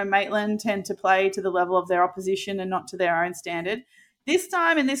say, Maitland tend to play to the level of their opposition and not to their own standard. This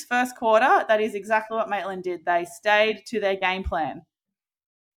time in this first quarter, that is exactly what Maitland did. They stayed to their game plan.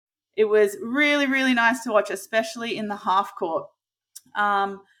 It was really, really nice to watch, especially in the half court.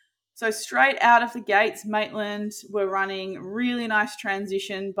 So straight out of the gates, Maitland were running really nice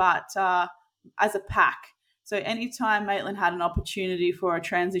transition, but as a pack. So anytime Maitland had an opportunity for a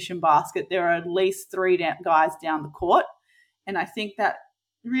transition basket, there were at least 3 guys down the court. And I think that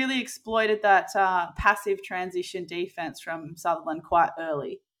really exploited that passive transition defense from Sutherland quite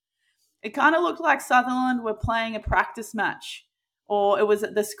early. It kind of looked like Sutherland were playing a practice match, or it was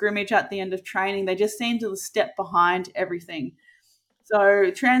at the scrimmage at the end of training. They just seemed to step behind everything.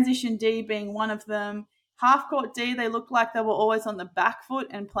 So transition D being one of them. Half-court D, they looked like they were always on the back foot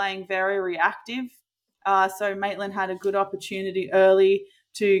and playing very reactive. So Maitland had a good opportunity early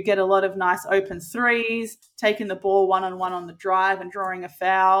to get a lot of nice open threes, taking the ball one-on-one on the drive and drawing a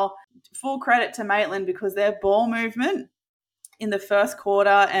foul. Full credit to Maitland because their ball movement in the first quarter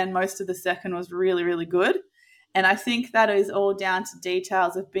and most of the second was really, really good. And I think that is all down to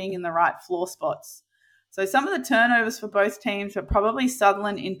details of being in the right floor spots. So some of the turnovers for both teams, but probably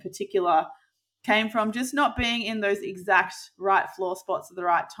Sutherland in particular, came from just not being in those exact right floor spots at the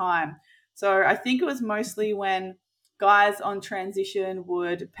right time. So I think it was mostly when guys on transition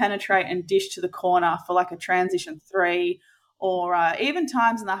would penetrate and dish to the corner for like a transition 3, or even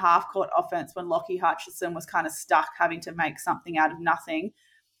times in the half-court offense when Lachy Hutchinson was kind of stuck having to make something out of nothing.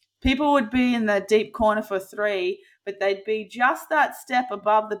 People would be in the deep corner for 3, but they'd be just that step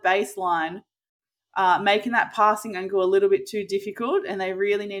above the baseline, making that passing angle a little bit too difficult, and they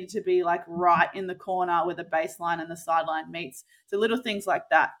really needed to be like right in the corner where the baseline and the sideline meets. So little things like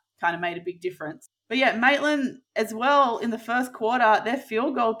that kind of made a big difference. But yeah, Maitland as well in the first quarter, their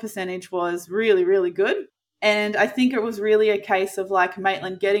field goal percentage was really, really good. And I think it was really a case of like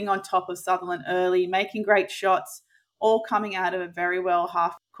Maitland getting on top of Sutherland early, making great shots, all coming out of a very well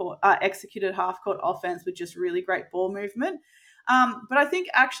executed half-court offense with just really great ball movement. But I think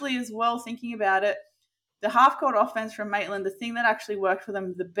actually as well, thinking about it, the half-court offense from Maitland, the thing that actually worked for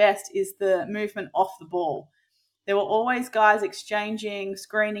them the best is the movement off the ball. There were always guys exchanging,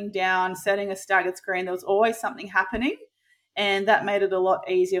 screening down, setting a staggered screen. There was always something happening. And that made it a lot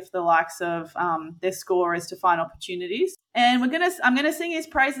easier for the likes of their scorers to find opportunities. And I'm gonna sing his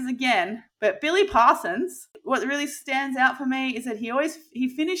praises again. But Billy Parsons, what really stands out for me is that he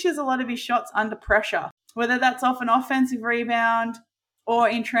finishes a lot of his shots under pressure, whether that's off an offensive rebound or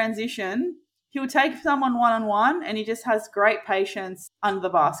in transition. He'll take someone one-on-one, and he just has great patience under the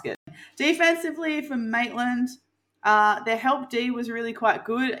basket. Defensively for Maitland, their help D was really quite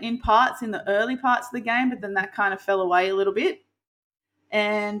good in the early parts of the game, but then that kind of fell away a little bit.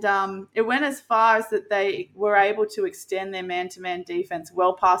 And it went as far as that they were able to extend their man-to-man defense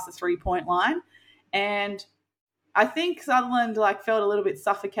well past the three-point line. And I think Sutherland felt a little bit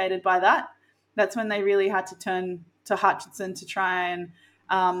suffocated by that. That's when they really had to turn to Hutchinson to try and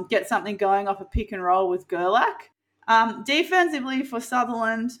get something going off a pick and roll with Gerlach. Defensively for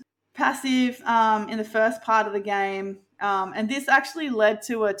Sutherland, passive in the first part of the game. And this actually led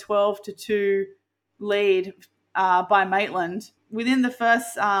to a 12-2 lead by Maitland within the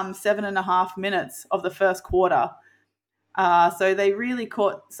first 7.5 minutes of the first quarter. So they really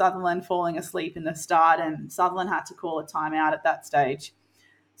caught Sutherland falling asleep in the start, and Sutherland had to call a timeout at that stage.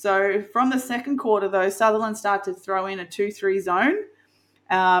 So from the second quarter, though, Sutherland started to throw in a 2-3 zone.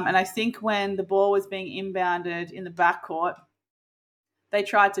 And I think when the ball was being inbounded in the backcourt, they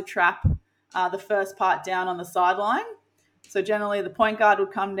tried to trap the first part down on the sideline. So generally the point guard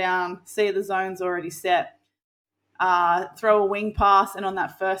would come down, see the zone's already set, throw a wing pass, and on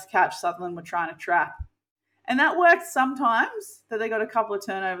that first catch, Sutherland were trying to trap. And that worked sometimes, that they got a couple of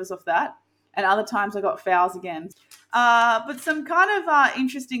turnovers off that, and other times I got fouls again. But some kind of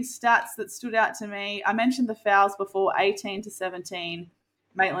interesting stats that stood out to me. I mentioned the fouls before, 18-17,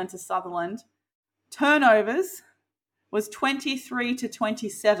 Maitland to Sutherland. Turnovers was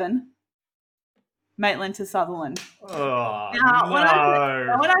 23-27, Maitland to Sutherland. Oh, now,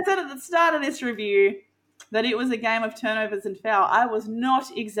 no. When I said at the start of this review that it was a game of turnovers and foul, I was not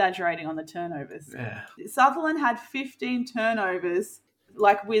exaggerating on the turnovers. Yeah. Sutherland had 15 turnovers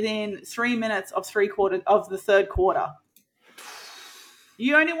within 3 minutes of the third quarter.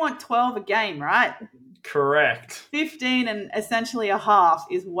 You only want 12 a game, right? Correct. 15 and essentially a half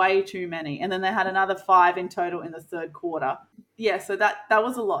is way too many. And then they had another 5 in total in the third quarter. Yeah, so that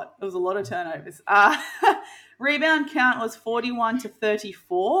was a lot. It was a lot of turnovers. Rebound count was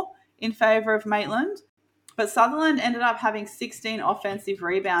 41-34 in favour of Maitland. But Sutherland ended up having 16 offensive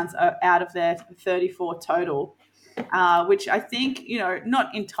rebounds out of their 34 total, which I think,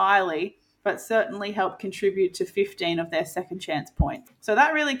 not entirely, but certainly helped contribute to 15 of their second chance points. So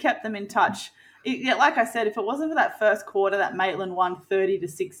that really kept them in touch. Like I said, if it wasn't for that first quarter that Maitland won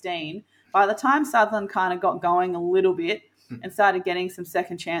 30-16, by the time Sutherland kind of got going a little bit and started getting some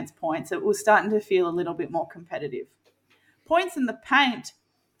second chance points, it was starting to feel a little bit more competitive. Points in the paint,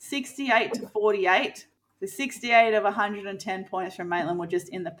 68-48. The 68 of 110 points from Maitland were just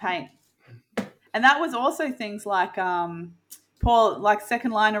in the paint. And that was also things like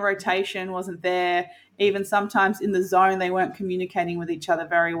second line of rotation wasn't there. Even sometimes in the zone, they weren't communicating with each other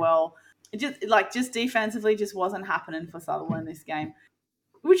very well. It just defensively just wasn't happening for Sutherland this game,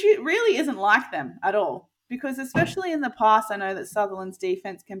 which really isn't like them at all. Because especially in the past, I know that Sutherland's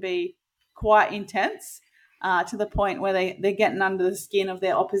defense can be quite intense to the point where they're getting under the skin of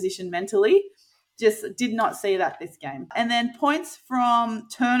their opposition mentally. Just did not see that this game. And then points from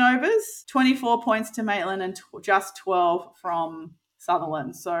turnovers, 24 points to Maitland and just 12 from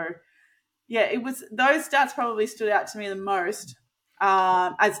Sutherland. So, yeah, it was those stats probably stood out to me the most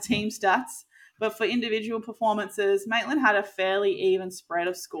as team stats. But for individual performances, Maitland had a fairly even spread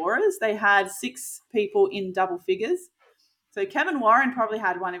of scorers. They had 6 people in double figures. So Kevin Warren probably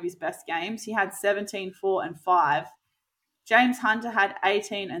had one of his best games. He had 17, 4 and 5. James Hunter had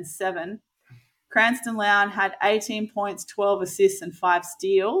 18 and 7. Cranston Lown had 18 points, 12 assists and 5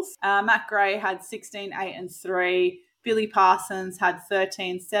 steals. Matt Gray had 16, 8 and 3. Billy Parsons had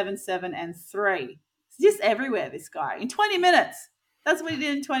 13, 7, 7 and 3. It's just everywhere, this guy. In 20 minutes. That's what he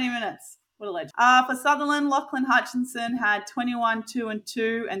did in 20 minutes. What a legend. For Sutherland, Lachlan Hutchinson had 21, 2 and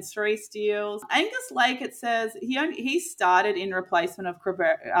 2 and 3 steals. Angus Lake, it says, he started in replacement of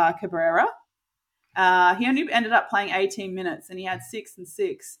Cabrera. He only ended up playing 18 minutes and he had 6 and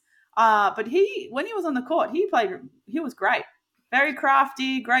 6. But when he was on the court, he was great. Very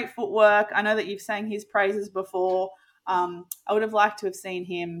crafty, great footwork. I know that you've sang his praises before. I would have liked to have seen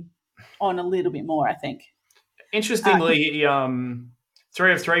him on a little bit more, I think. Interestingly, he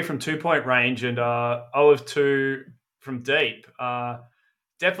 3 of 3 from 2-point range and 0 of 2 from deep.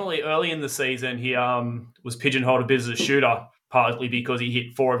 Definitely early in the season, he was pigeonholed a bit as a shooter, partly because he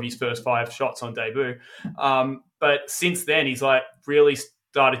hit 4 of his first 5 shots on debut. But since then, he's really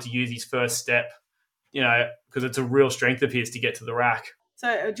started to use his first step because it's a real strength of his to get to the rack.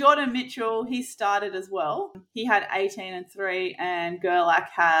 So Jordan Mitchell, he started as well. He had 18 and 3, and Gerlach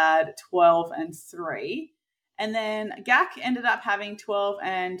had 12 and 3. And then Gak ended up having 12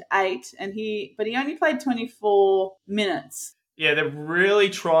 and 8, but he only played 24 minutes. Yeah, they're really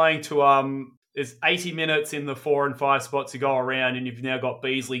trying to there's 80 minutes in the 4 and 5 spots to go around, and you've now got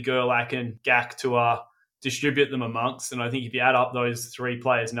Beasley, Gerlach, and Gak to distribute them amongst. And I think if you add up those three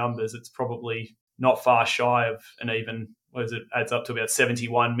players' numbers, it's probably not far shy of an even, adds up to about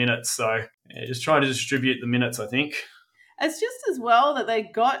 71 minutes. So yeah, just trying to distribute the minutes, I think. It's just as well that they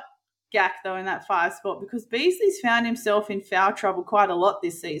got Gak, though, in that 5 spot, because Beasley's found himself in foul trouble quite a lot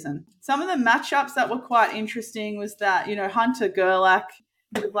this season. Some of the matchups that were quite interesting was that, Hunter Gerlach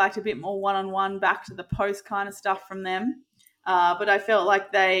would have liked a bit more one-on-one back to the post kind of stuff from them. But I felt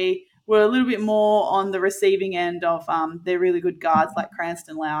like they were a little bit more on the receiving end of their really good guards like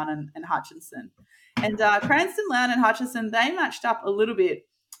Cranston, Lown and Hutchinson. And Cranston, Lown and Hutchinson, they matched up a little bit,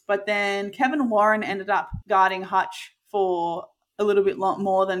 but then Kevin Warren ended up guarding Hutch for a little bit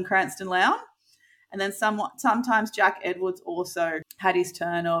more than Cranston, Lown. And then sometimes Jack Edwards also had his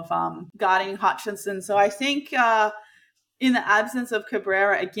turn of guarding Hutchinson. So I think in the absence of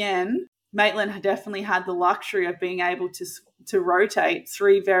Cabrera again, Maitland definitely had the luxury of being able to rotate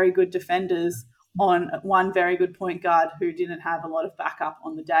 3 very good defenders on 1 very good point guard who didn't have a lot of backup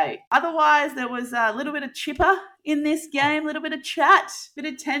on the day. Otherwise, there was a little bit of chipper in this game, a little bit of chat, bit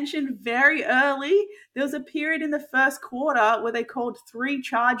of tension very early. There was a period in the first quarter where they called 3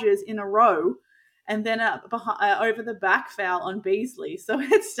 charges in a row and then over the back foul on Beasley. So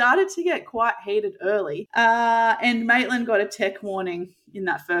it started to get quite heated early. And Maitland got a tech warning in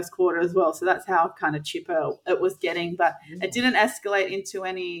that first quarter as well. So that's how kind of chipper it was getting. But it didn't escalate into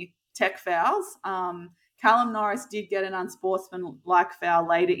any tech fouls. Callum Norris did get an unsportsmanlike foul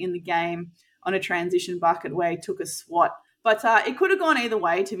later in the game on a transition bucket where he took a swat. But it could have gone either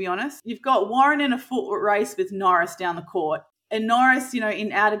way, to be honest. You've got Warren in a foot race with Norris down the court. And Norris,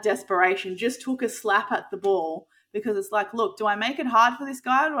 in out of desperation, just took a slap at the ball because it's like, look, do I make it hard for this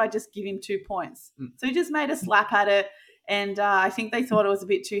guy or do I just give him 2 points? So he just made a slap at it. And I think they thought it was a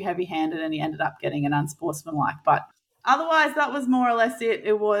bit too heavy-handed and he ended up getting an unsportsmanlike. But otherwise, that was more or less it.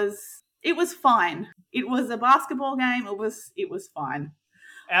 It was fine. It was a basketball game. It was fine.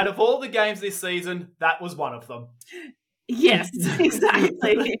 Out of all the games this season, that was one of them. Yes,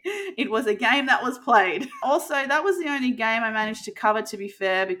 exactly. It was a game that was played. Also, that was the only game I managed to cover, to be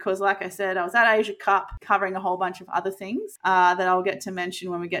fair, because like I said, I was at Asia Cup covering a whole bunch of other things that I'll get to mention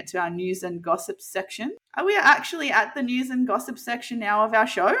when we get to our news and gossip section. Are we actually at the news and gossip section now of our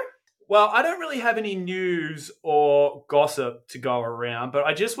show? Well, I don't really have any news or gossip to go around, but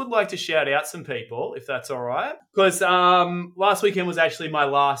I just would like to shout out some people, if that's all right. Because last weekend was actually my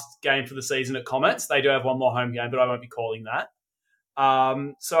last game for the season at Comets. They do have one more home game, but I won't be calling that.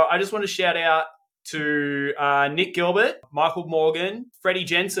 So I just want to shout out to Nick Gilbert, Michael Morgan, Freddie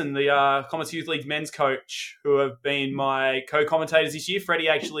Jensen, the Comets Youth League men's coach, who have been my co-commentators this year. Freddie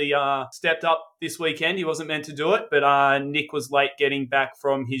actually stepped up this weekend. He wasn't meant to do it, but Nick was late getting back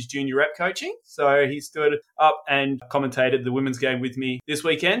from his junior rep coaching. So he stood up and commentated the women's game with me this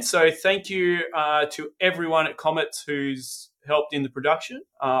weekend. So thank you to everyone at Comets who's helped in the production.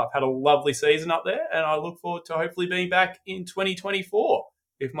 I've had a lovely season up there, and I look forward to hopefully being back in 2024.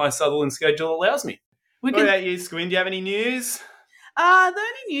 If my Sutherland schedule allows me. What about you, Squin? Do you have any news? The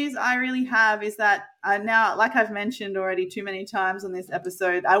only news I really have is that now, like I've mentioned already too many times on this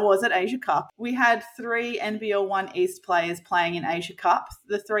episode, I was at Asia Cup. We had 3 NBL1 East players playing in Asia Cup,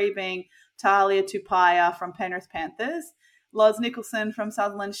 the 3 being Tahlia Tupaea from Penrith Panthers, Loz Nicholson from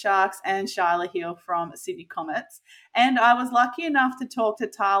Sutherland Sharks, and Shyla Hill from Sydney Comets. And I was lucky enough to talk to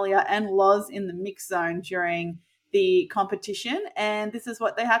Tahlia and Loz in the mix zone during the competition, and this is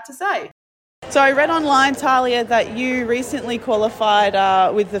what they had to say. So I read online, Tahlia, that you recently qualified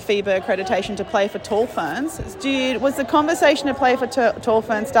with the FIBA accreditation to play for Tall Ferns. Was the conversation to play for Tall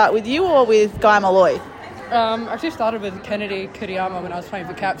Ferns start with you or with Guy Malloy? I actually started with Kennedy Kuriyama when I was playing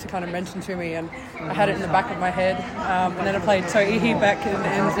for Caps. He kind of mentioned to me, and I had it in the back of my head. And then I played To'ihi back in the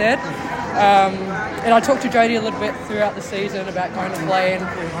NZ. And I talked to Jodie a little bit throughout the season about going to play, and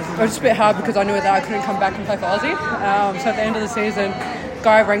it was just a bit hard because I knew that I couldn't come back and play for Aussie. So at the end of the season,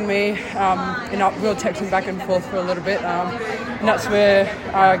 Guy rang me, and we were texting back and forth for a little bit. And that's where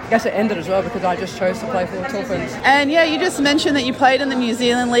I guess it ended as well, because I just chose to play for the Tall Ferns. And yeah, you just mentioned that you played in the New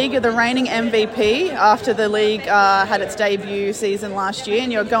Zealand League. You're the reigning MVP after the league had its debut season last year,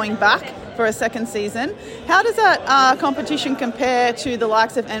 and you're going back for a second season. How does that competition compare to the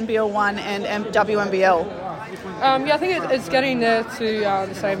likes of NBL1 and WNBL? I think it's getting there to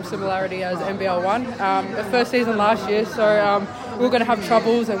the same similarity as NBL1. The first season last year, so we were going to have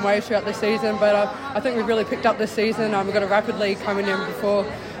troubles and waves throughout the season, but I think we've really picked up this season. We've got a rapid league coming in before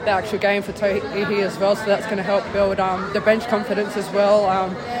the actual game for Tahlia as well, so that's going to help build the bench confidence as well.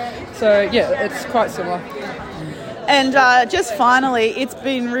 It's quite similar. And just finally, it's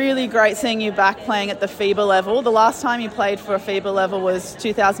been really great seeing you back playing at the FIBA level. The last time you played for a FIBA level was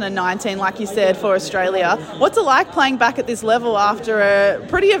 2019, like you said, for Australia. What's it like playing back at this level after a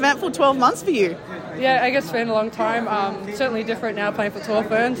pretty eventful 12 months for you? Yeah, I guess it's been a long time. Certainly different now playing for Tall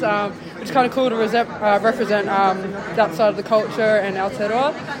Ferns. It's kind of cool to represent that side of the culture and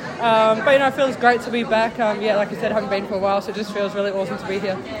Aotearoa. But it feels great to be back. Like I said, I haven't been for a while, so it just feels really awesome to be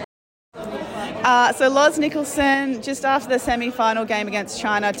here. So Loz Nicholson, just after the semi-final game against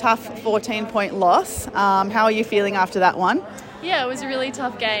China, tough 14-point loss. How are you feeling after that one? Yeah, it was a really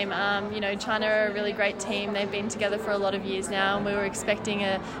tough game. China are a really great team. They've been together for a lot of years now, and we were expecting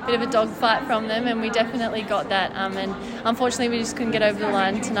a bit of a dogfight from them, and we definitely got that. And unfortunately, we just couldn't get over the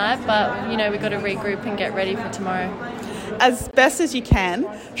line tonight. But we've got to regroup and get ready for tomorrow. As best as you can,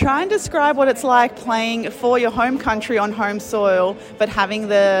 try and describe what it's like playing for your home country on home soil, but having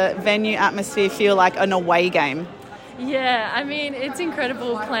the venue atmosphere feel like an away game. Yeah, it's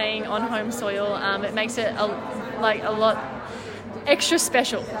incredible playing on home soil. It makes it a lot extra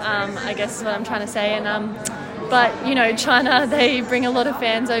special, I guess is what I'm trying to say. But China, they bring a lot of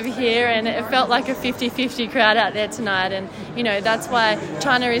fans over here, and it felt like a 50-50 crowd out there tonight. And that's why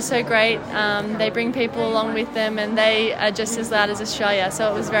China is so great. They bring people along with them, and they are just as loud as Australia. So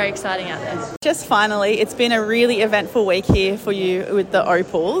it was very exciting out there. Just finally, it's been a really eventful week here for you with the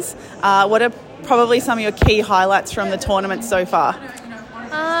Opals. What are probably some of your key highlights from the tournament so far?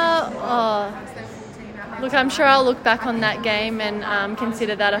 Look, I'm sure I'll look back on that game and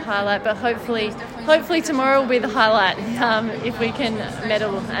consider that a highlight, but hopefully tomorrow will be the highlight if we can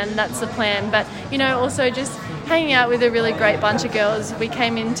medal, and that's the plan. But, also just hanging out with a really great bunch of girls. We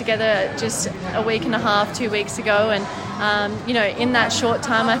came in together just a week and a half, 2 weeks ago, and, in that short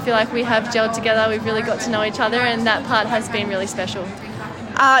time I feel like we have gelled together. We've really got to know each other, and that part has been really special.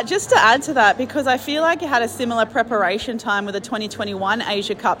 Just to add to that, because I feel like you had a similar preparation time with the 2021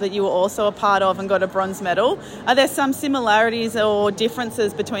 Asia Cup that you were also a part of and got a bronze medal. Are there some similarities or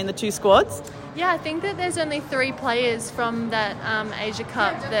differences between the two squads? Yeah, I think that there's only 3 players from that Asia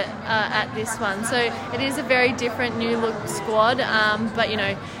Cup that are at this one. So it is a very different new look squad, but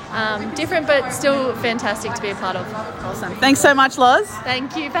different but still fantastic to be a part of. Awesome. Thanks so much, Loz.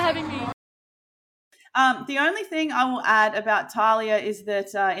 Thank you for having me. The only thing I will add about Tahlia is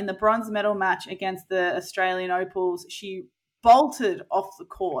that in the bronze medal match against the Australian Opals, she bolted off the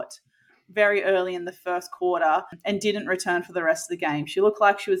court very early in the first quarter and didn't return for the rest of the game. She looked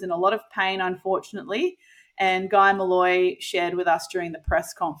like she was in a lot of pain, unfortunately, and Guy Malloy shared with us during the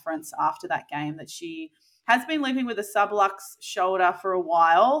press conference after that game that she has been living with a sublux shoulder for a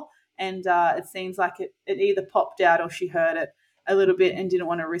while, and it seems like it either popped out or she hurt it a little bit and didn't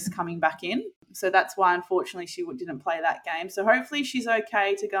want to risk coming back in. So that's why, unfortunately, she didn't play that game. So hopefully she's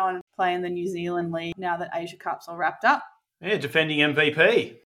okay to go and play in the New Zealand League now that Asia Cup's all wrapped up. Yeah, defending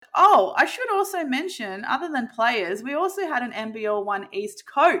MVP. Oh, I should also mention, other than players, we also had an NBL1 East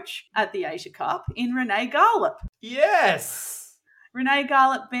coach at the Asia Cup in Renee Garlop. Yes! Renee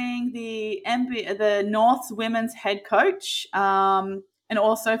Garlop being the North's women's head coach and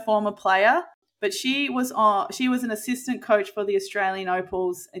also former player. But she was an assistant coach for the Australian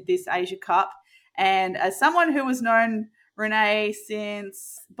Opals at this Asia Cup. And as someone who has known Renee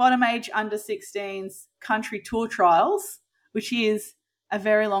since bottom age under 16's country tour trials, which is a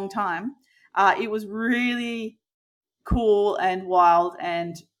very long time, it was really cool and wild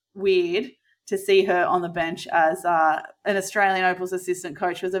and weird to see her on the bench as an Australian Opals assistant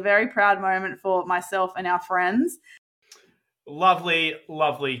coach. It was a very proud moment for myself and our friends. Lovely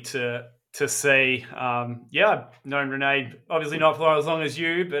to see. I've known Renee, obviously not for as long as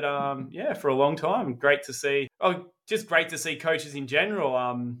you, but for a long time. Great to see. Oh, just great to see coaches in general,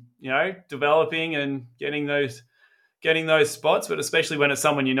 developing and getting those spots, but especially when it's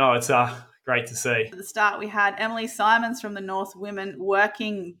someone it's great to see. At the start, we had Emily Simons from the North Women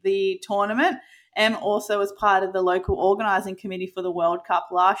working the tournament. Em also was part of the local organising committee for the World Cup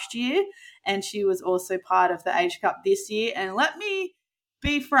last year, and she was also part of the Asia Cup this year. And let me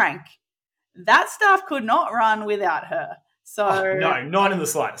be frank, that staff could not run without her. So no, not in the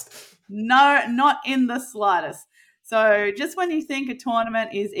slightest. No, not in the slightest. So just when you think a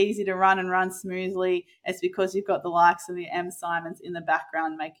tournament is easy to run and run smoothly, it's because you've got the likes of the M. Simons in the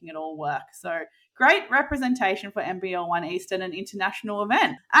background making it all work. So Great representation for NBL1 East at an international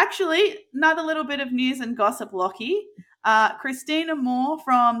event. Actually, another little bit of news and gossip, Lockie. Christina Moore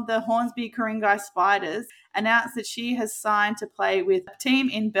from the Hornsby Ku-ring-gai Spiders announced that she has signed to play with a team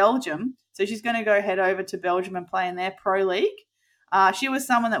in Belgium. So she's going to head over to Belgium and play in their pro league. She was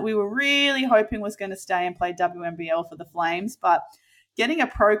someone that we were really hoping was going to stay and play WNBL for the Flames, but getting a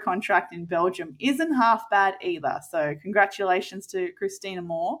pro contract in Belgium isn't half bad either. So congratulations to Christina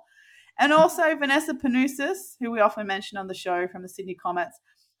Moore. And also Vanessa Panousis, who we often mention on the show from the Sydney Comets,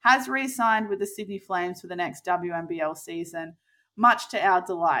 has re-signed with the Sydney Flames for the next WNBL season, much to our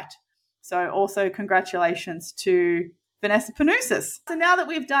delight. So also congratulations to Vanessa Panousis. So now that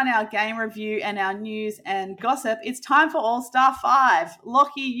we've done our game review and our news and gossip, it's time for All-Star 5.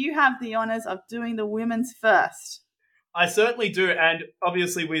 Lockie, you have the honours of doing the women's first. I certainly do. And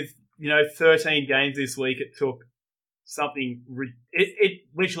obviously with, 13 games this week, it took something, it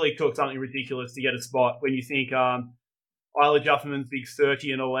literally took something ridiculous to get a spot when you think Isla Jufferman's big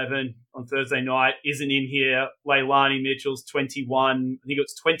 30 and 11 on Thursday night isn't in here. Leilani Mitchell's 21, I think it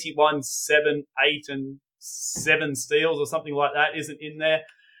was 21, 7, 8 and 7 steals or something like that isn't in there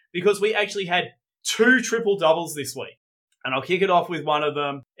because we actually had 2 triple doubles this week. And I'll kick it off with one of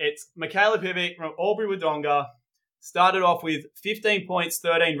them. It's Michaela Pivic from Albury-Wodonga. Started off with 15 points,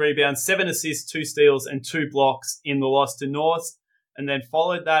 13 rebounds, 7 assists, 2 steals and 2 blocks in the loss to North. And then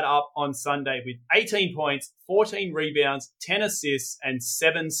followed that up on Sunday with 18 points, 14 rebounds, 10 assists, and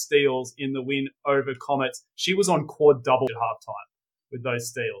 7 steals in the win over Comets. She was on quad double at halftime with those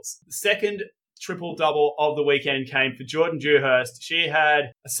steals. The second triple-double of the weekend came for Jordan Dewhurst. She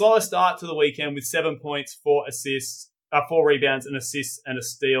had a slower start to the weekend with 7 points, 4 rebounds, an assist, and a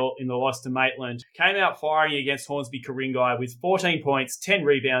steal in the loss to Maitland. Came out firing against Hornsby Ku-ring-gai with 14 points, 10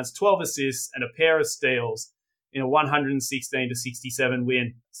 rebounds, 12 assists, and a pair of steals in a 116-67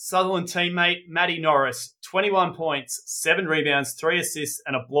 win. Sutherland teammate Maddie Norris, 21 points, 7 rebounds, 3 assists,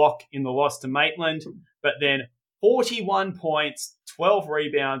 and a block in the loss to Maitland. But then 41 points, 12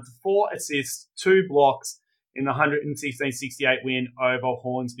 rebounds, 4 assists, 2 blocks in the 116-68 win over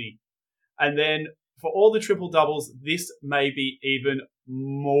Hornsby. And then for all the triple doubles, this may be even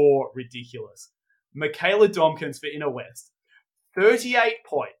more ridiculous. Michaela Domkins for Inner West, 38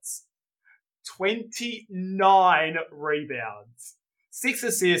 points, 29 rebounds, 6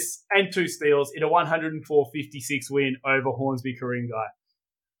 assists and 2 steals in a 104-56 win over Hornsby Ku-ring-gai.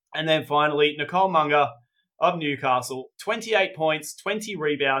 And then finally, Nicole Munger of Newcastle, 28 points, 20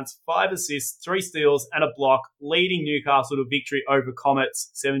 rebounds, 5 assists, 3 steals and a block, leading Newcastle to victory over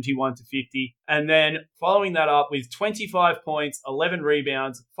Comets 71-50. And then following that up with 25 points, 11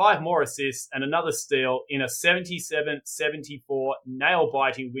 rebounds, 5 more assists and another steal in a 77-74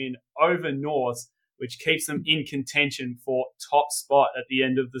 nail-biting win over North, which keeps them in contention for top spot at the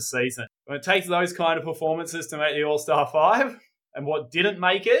end of the season. When it takes those kind of performances to make the All-Star 5, and what didn't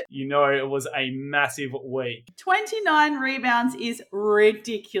make it, it was a massive week. 29 rebounds is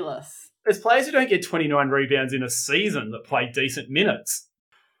ridiculous. There's players who don't get 29 rebounds in a season that play decent minutes.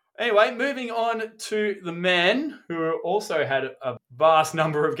 Anyway, moving on to the men, who also had a vast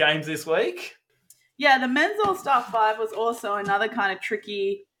number of games this week. Yeah, the men's All-Star 5 was also another kind of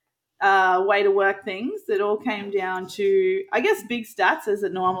tricky way to work things. It all came down to, I guess, big stats as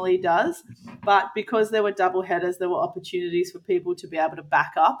it normally does. But because there were double headers, there were opportunities for people to be able to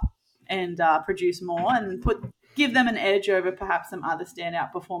back up and produce more and give them an edge over perhaps some other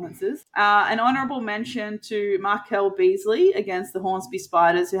standout performances. An honourable mention to Markel Beasley against the Hornsby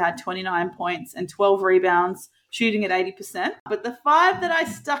Spiders, who had 29 points and 12 rebounds, shooting at 80%. But the 5 that I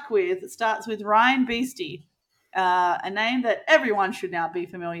stuck with starts with Ryan Beastie, a name that everyone should now be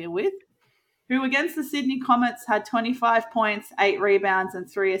familiar with, who against the Sydney Comets had 25 points, 8 rebounds and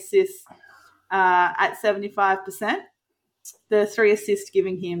 3 assists at 75%. The 3 assists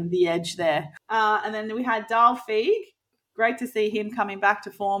giving him the edge there. And then we had Dale Feig. Great to see him coming back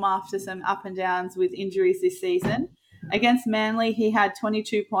to form after some up and downs with injuries this season. Against Manly, he had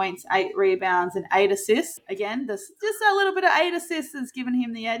 22 points, 8 rebounds and 8 assists. Again, just a little bit of 8 assists has given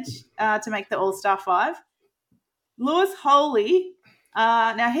him the edge to make the All-Star 5. Lewis Holy,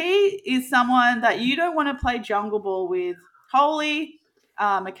 now he is someone that you don't want to play jungle ball with. Holy,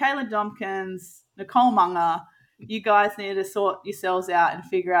 Michaela Domkins, Nicole Munger, you guys need to sort yourselves out and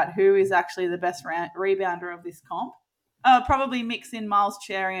figure out who is actually the best rebounder of this comp. Probably mix in Miles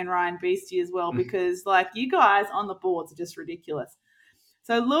Cherry and Ryan Beastie as well, because you guys on the boards are just ridiculous.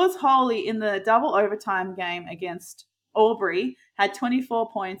 So Lewis Holy in the double overtime game against Albury had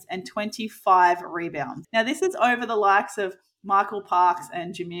 24 points and 25 rebounds. Now, this is over the likes of Michael Parks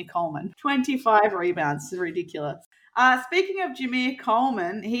and Jameer Coleman. 25 rebounds. This is ridiculous. Speaking of Jameer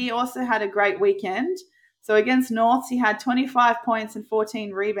Coleman, he also had a great weekend. So against Norths, he had 25 points and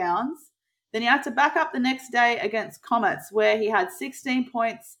 14 rebounds. Then he had to back up the next day against Comets, where he had 16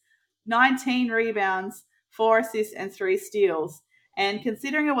 points, 19 rebounds, 4 assists, and 3 steals. And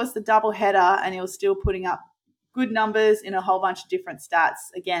considering it was the double header and he was still putting up good numbers in a whole bunch of different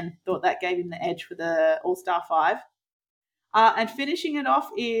stats, again, thought that gave him the edge for the All-Star 5. And finishing it off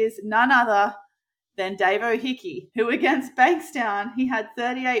is none other than Dave O'Hickey, who against Bankstown, he had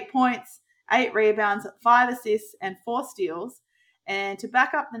 38 points, 8 rebounds, 5 assists, and 4 steals. And to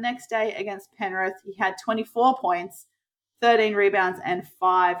back up the next day against Penrith, he had 24 points, 13 rebounds, and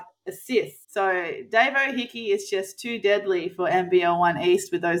 5 assists. So Dave O'Hickey is just too deadly for NBL1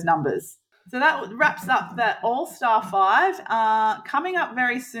 East with those numbers. So that wraps up that All-Star 5. Coming up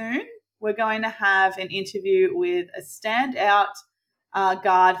very soon, we're going to have an interview with a standout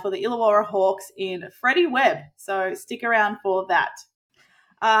guard for the Illawarra Hawks in Freddy Webb. So stick around for that.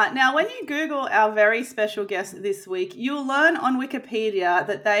 Now, when you Google our very special guest this week, you'll learn on Wikipedia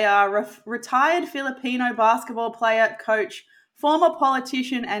that they are retired Filipino basketball player, coach, former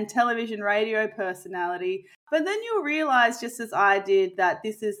politician, and television radio personality. But then you'll realize, just as I did, that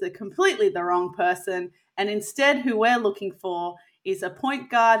this is completely the wrong person. And instead, who we're looking for is a point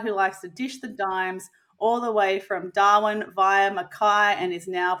guard who likes to dish the dimes all the way from Darwin via Mackay and is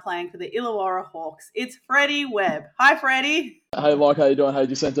now playing for the Illawarra Hawks. It's Freddy Webb. Hi, Freddy. Hey, Mike. How you doing? Hey,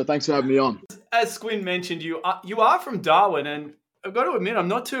 Jacinta. Thanks for having me on. As Squin mentioned, you are from Darwin, and I've got to admit, I'm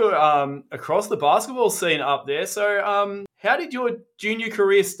not too across the basketball scene up there. So how did your junior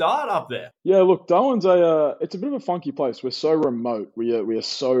career start up there? Yeah, look, Darwin's it's a bit of a funky place. We're so remote. We are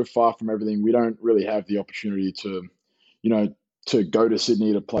so far from everything. We don't really have the opportunity to, to go to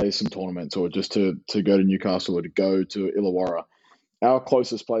Sydney to play some tournaments, or just to go to Newcastle, or to go to Illawarra. Our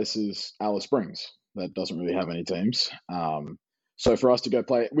closest place is Alice Springs. That doesn't really have any teams. So for us to go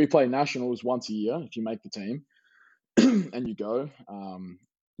play, we play nationals once a year if you make the team, and you go.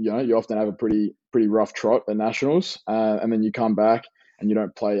 You often have a pretty rough trot at nationals, and then you come back and you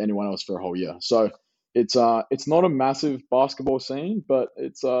don't play anyone else for a whole year. So it's not a massive basketball scene, but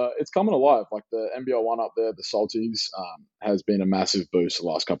it's coming alive. Like the NBL1 up there, the Salties, has been a massive boost the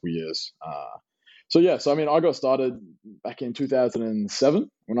last couple of years. So I mean, I got started back in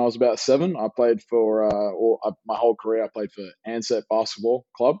 2007 when I was about 7. I played for my whole career. I played for Ansett Basketball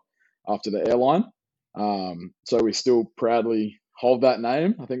Club after the airline. So we still proudly hold that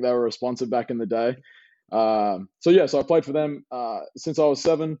name. I think they were a sponsor back in the day. So I played for them since I was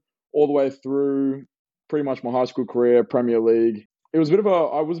 7 all the way through pretty much my high school career, Premier League. I was a bit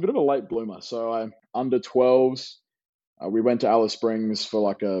of a late bloomer. So I under 12s. We went to Alice Springs for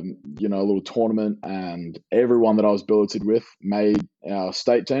like a little tournament, and everyone that I was billeted with made our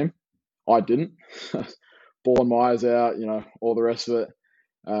state team. I didn't. Bawling my eyes out, all the rest of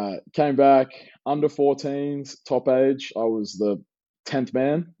it. Came back under 14s, top age. I was the 10th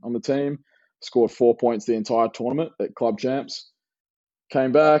man on the team. Scored 4 points the entire tournament at club champs.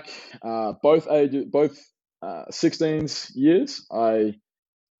 Came back, both 16s years. I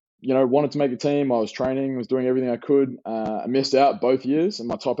wanted to make the team. I was training, was doing everything I could. I missed out both years. In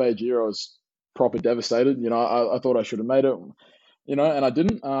my top age year, I was proper devastated. I thought I should have made it, and I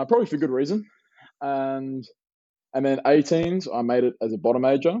didn't, probably for good reason. And then 18s, I made it as a bottom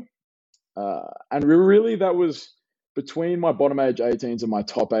ager. And really that was between my bottom age 18s and my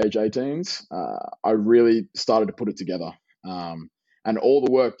top age 18s. I really started to put it together. And all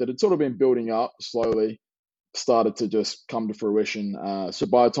the work that had sort of been building up slowly started to just come to fruition. So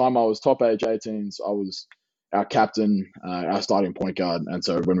by the time I was top age 18s, I was our captain, our starting point guard. And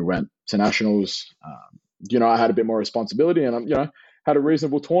so when we went to nationals, I had a bit more responsibility, and had a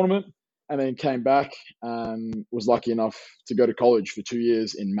reasonable tournament, and then came back and was lucky enough to go to college for 2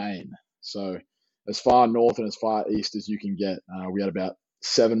 years in Maine. So as far north and as far east as you can get. We had about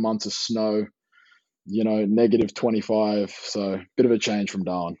 7 months of snow, negative 25. So a bit of a change from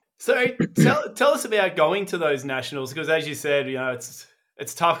Darwin. So tell us about going to those nationals, because as you said,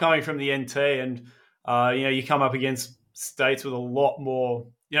 it's tough coming from the NT, and you come up against states with a lot more.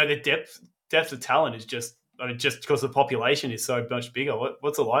 The depth of talent is just because the population is so much bigger.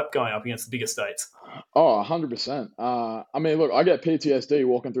 What's it like going up against the bigger states? Oh, 100%. I mean, look, I get PTSD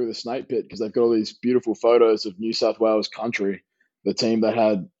walking through the Snake Pit because they've got all these beautiful photos of New South Wales country. The team that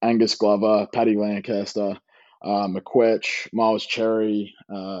had Angus Glover, Paddy Lancaster, McQuetch, Miles Cherry,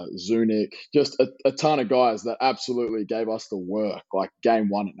 Zunic, just a ton of guys that absolutely gave us the work, like game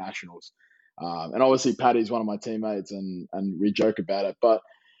one at nationals. And obviously Paddy's one of my teammates, and we joke about it, but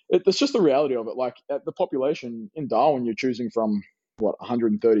That's just the reality of it. Like at the population in Darwin, you're choosing from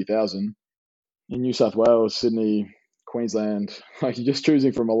 130,000. In New South Wales, Sydney, Queensland, like you're just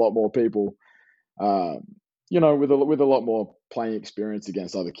choosing from a lot more people. With a lot more playing experience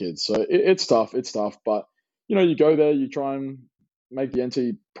against other kids. So it's tough. It's tough. But you go there, you try and make the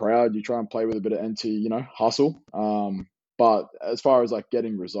NT proud. You try and play with a bit of NT, hustle. But as far as like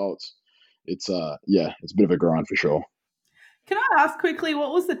getting results, it's a bit of a grind for sure. Can I ask quickly,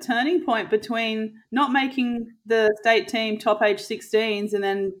 what was the turning point between not making the state team top age 16s and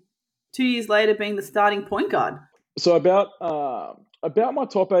then 2 years later being the starting point guard? So about my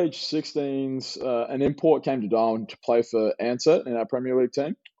top age 16s, an import came to Darwin to play for Ansett in our Premier League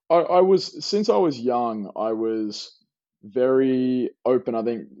team. Since I was young, I was very open. I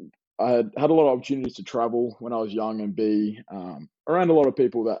think I had a lot of opportunities to travel when I was young and be around a lot of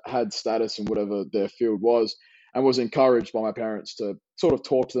people that had status in whatever their field was, and was encouraged by my parents to sort of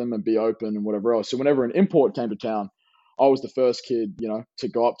talk to them and be open and whatever else. So whenever an import came to town, I was the first kid, to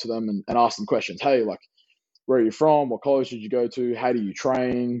go up to them and ask them questions. Hey, like, where are you from? What college did you go to? How do you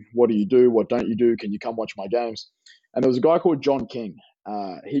train? What do you do? What don't you do? Can you come watch my games? And there was a guy called John King.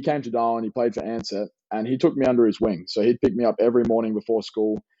 He came to Darwin. He played for Ansett, and he took me under his wing. So he'd pick me up every morning before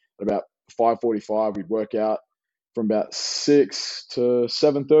school at about 5:45. We'd work out from about 6 to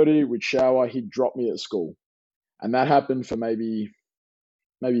 7:30. We'd shower. He'd drop me at school. And that happened for maybe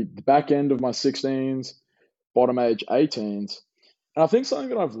the back end of my 16s, bottom age 18s. And I think something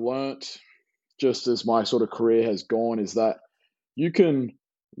that I've learnt just as my sort of career has gone is that you can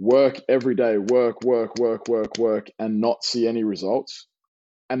work every day, work, and not see any results.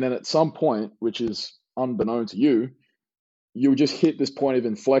 And then at some point, which is unbeknown to you, you'll just hit this point of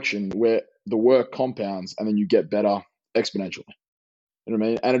inflection where the work compounds and then you get better exponentially. You know what I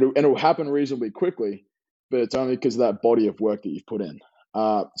mean? And it'll happen reasonably quickly, but it's only because of that body of work that you've put in.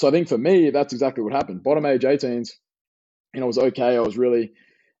 So I think for me, that's exactly what happened. Bottom age 18s, it was okay. I was really,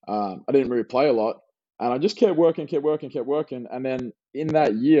 I didn't really play a lot, and I just kept working. And then in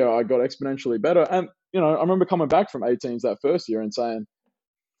that year, I got exponentially better. And, I remember coming back from 18s that first year and saying,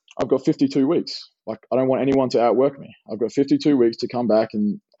 I've got 52 weeks. Like, I don't want anyone to outwork me. I've got 52 weeks to come back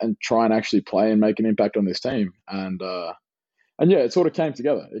and try and actually play and make an impact on this team. And yeah, it sort of came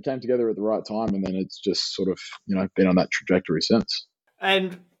together. It came together at the right time, and then it's just sort of, been on that trajectory since.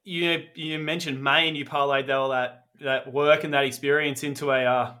 And you mentioned Maine. You parlayed all that work and that experience into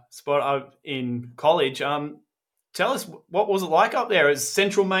a spot in college. Tell us, what was it like up there? Is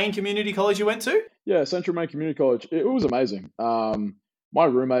Central Maine Community College you went to? Yeah, Central Maine Community College. It was amazing. My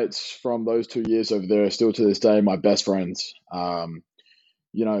roommates from those 2 years over there are still to this day my best friends.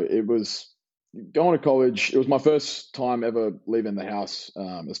 It was going to college. It was my first time ever leaving the house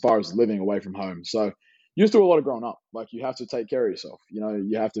as far as living away from home. So you used to do a lot of growing up. Like, you have to take care of yourself.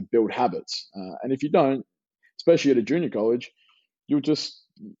 You have to build habits. And if you don't, especially at a junior college,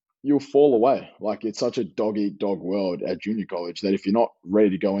 you'll fall away. Like, it's such a dog-eat-dog world at junior college that if you're not ready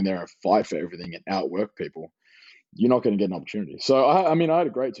to go in there and fight for everything and outwork people, you're not going to get an opportunity. So, I had a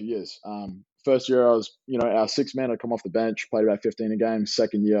great 2 years. First year, I was, our sixth man. I'd come off the bench, played about 15 a game.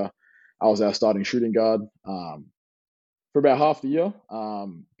 Second year, I was our starting shooting guard for about half the year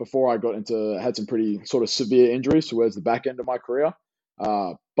before I had some pretty sort of severe injuries towards the back end of my career.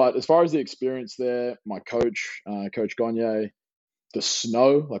 But as far as the experience there, my coach, Coach Gagne, the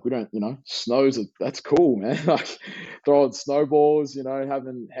snow, like, we don't, that's cool, man. Like, throwing snowballs,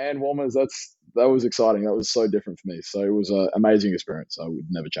 having hand warmers, that was exciting. That was so different for me. So it was an amazing experience. I would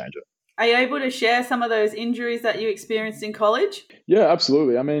never change it. Are you able to share some of those injuries that you experienced in college? Yeah,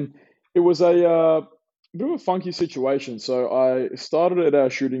 absolutely. It was a bit of a funky situation. So I started at our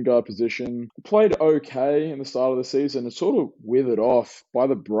shooting guard position, played okay in the start of the season, and sort of withered off. By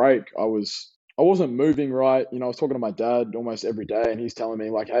the break, I wasn't moving right. I was talking to my dad almost every day, and he's telling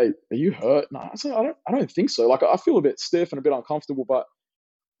me, like, "Hey, are you hurt?" And I said, "I don't think so. Like, I feel a bit stiff and a bit uncomfortable, but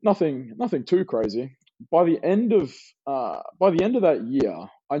nothing too crazy." By the end of that year,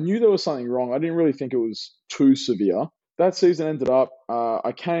 I knew there was something wrong. I didn't really think it was too severe. That season ended up,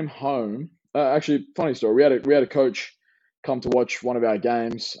 I came home. Actually, funny story. We had a coach come to watch one of our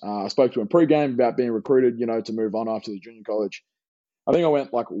games. I spoke to him pre-game about being recruited, to move on after the junior college. I think I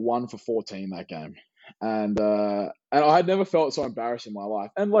went like 1 for 14 that game, and I had never felt so embarrassed in my life.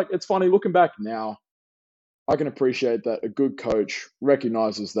 And, like, it's funny looking back now, I can appreciate that a good coach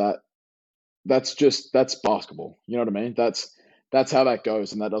recognizes that that's basketball. You know what I mean? That's how that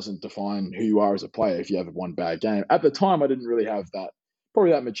goes, and that doesn't define who you are as a player if you have one bad game. At the time, I didn't really have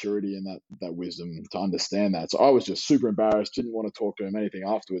probably that maturity and that wisdom to understand that. So I was just super embarrassed, didn't want to talk to him anything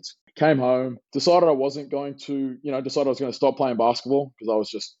afterwards. Came home, decided I was going to stop playing basketball because I was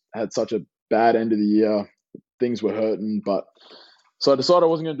just had such a bad end of the year. Things were hurting, so I decided I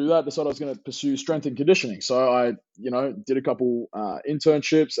wasn't going to do that. I decided I was going to pursue strength and conditioning. So I, did a couple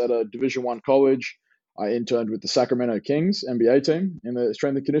internships at a Division I college. I interned with the Sacramento Kings NBA team in the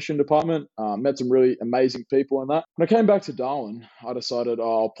strength and conditioning department. Met some really amazing people in that. When I came back to Darwin, I decided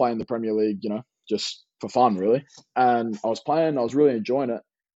I'll play in the Premier League, just for fun, really. And I was playing. I was really enjoying it.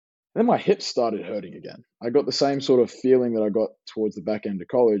 And then my hips started hurting again. I got the same sort of feeling that I got towards the back end of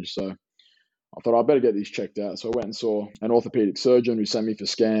college. So I thought I better get these checked out. So I went and saw an orthopedic surgeon who sent me for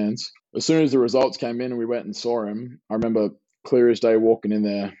scans. As soon as the results came in and we went and saw him, I remember clear as day walking in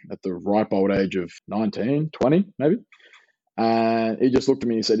there at the ripe old age of 19, 20 maybe. And he just looked at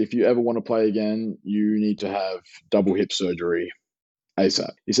me and said, if you ever want to play again, you need to have double hip surgery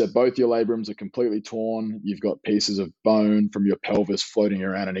ASAP. He said, both your labrums are completely torn. You've got pieces of bone from your pelvis floating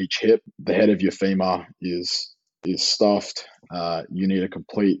around in each hip. The head of your femur is stuffed. You need a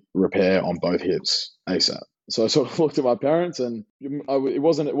complete repair on both hips ASAP. So I sort of looked at my parents, and it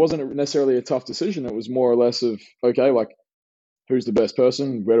wasn't necessarily a tough decision. It was more or less of, okay, like, who's the best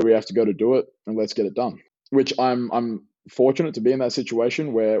person? Where do we have to go to do it? And let's get it done. Which I'm fortunate to be in that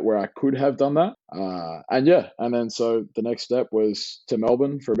situation where I could have done that. And then so the next step was to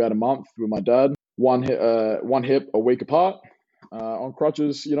Melbourne for about a month with my dad. One hip a week apart, on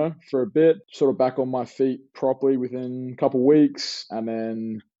crutches, for a bit, sort of back on my feet properly within a couple of weeks, and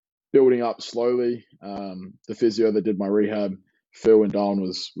then building up slowly. The physio that did my rehab, Phil in Darwin,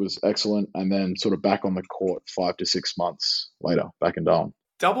 was excellent, and then sort of back on the court 5 to 6 months later, back in Darwin.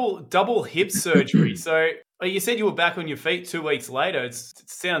 Double hip surgery. So you said you were back on your feet 2 weeks later. It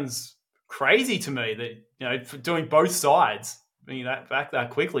sounds crazy to me that, for doing both sides, being back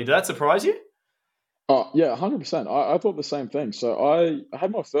that quickly. Did that surprise you? Oh, yeah, 100%. I thought the same thing. So I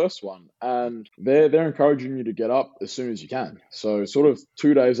had my first one, and they're encouraging you to get up as soon as you can. So sort of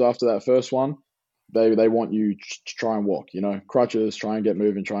 2 days after that first one, they want you to try and walk, crutches, try and get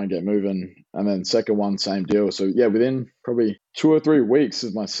moving. And then second one, same deal. So yeah, within probably 2 or 3 weeks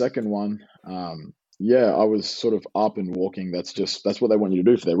of my second one, I was sort of up and walking. That's what they want you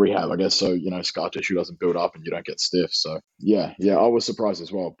to do for their rehab, I guess. So, scar tissue doesn't build up and you don't get stiff. So yeah, I was surprised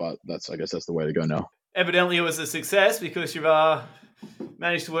as well, but I guess that's the way to go now. Evidently it was a success because you've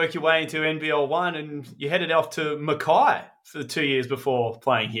managed to work your way into NBL1 and you headed off to Mackay for the 2 years before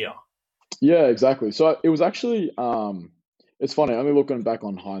playing here. Yeah, exactly. So it was actually, it's funny, only looking back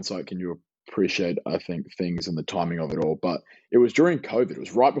on hindsight can you appreciate, I think, things and the timing of it all. But it was during COVID. It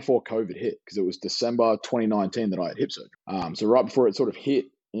was right before COVID hit, because it was December 2019 that I had hip surgery. So right before it sort of hit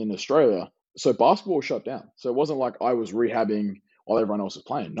in Australia. So basketball was shut down. So it wasn't like I was rehabbing while everyone else was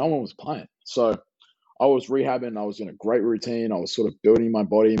playing. No one was playing. So I was rehabbing. I was in a great routine. I was sort of building my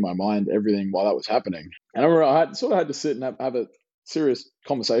body, my mind, everything while that was happening. And I remember I had to sit and have a serious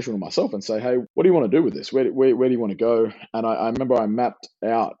conversation with myself and say, hey, what do you want to do with this? Where do you want to go? And I remember I mapped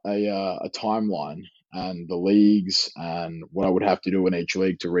out a timeline and the leagues and what I would have to do in each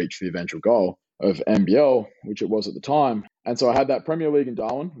league to reach the eventual goal of NBL, which it was at the time. And so I had that Premier League in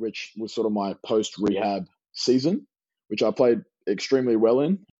Darwin, which was sort of my post-rehab season, which I played extremely well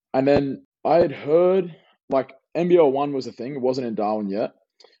in. And then I had heard, like, NBL1 was a thing. It wasn't in Darwin yet.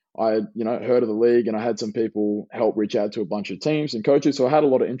 I had, heard of the league, and I had some people help reach out to a bunch of teams and coaches. So I had a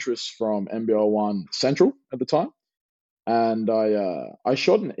lot of interest from NBL1 Central at the time. And I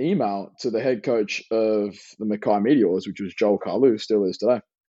shot an email to the head coach of the Mackay Meteors, which was Joel Carlew, still is today,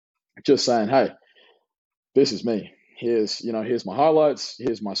 just saying, hey, this is me. Here's my highlights.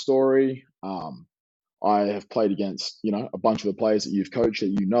 Here's my story. I have played against, a bunch of the players that you've coached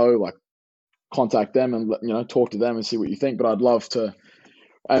that like, contact them and, talk to them and see what you think. But I'd love to.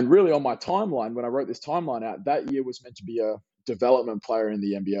 And really on my timeline, when I wrote this timeline out, that year was meant to be a development player in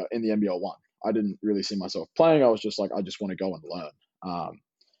the NBL1. I didn't really see myself playing. I was just like, I just want to go and learn.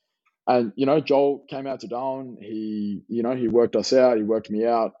 And Joel came out to Darwin. He worked us out. He worked me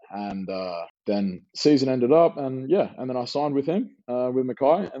out. And then season ended up. And then I signed with him, with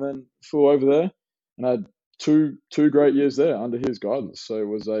Mackay, and then flew over there and had two great years there under his guidance. So it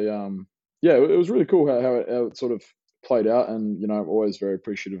was it was really cool how it sort of played out. And I'm always very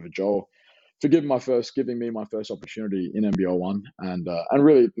appreciative of Joel for giving me my first opportunity in NBL1 and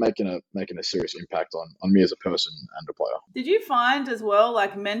really making a serious impact on me as a person and a player. Did you find as well,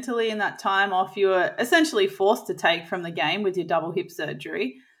 like mentally in that time off, you were essentially forced to take from the game with your double hip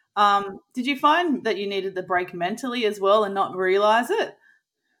surgery? Did you find that you needed the break mentally as well and not realize it?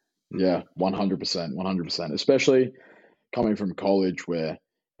 Yeah, 100%, especially coming from college where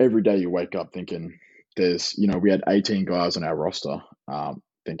every day you wake up thinking we had 18 guys on our roster,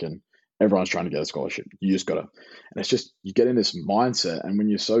 thinking everyone's trying to get a scholarship. You just got to, and it's just, you get in this mindset. And when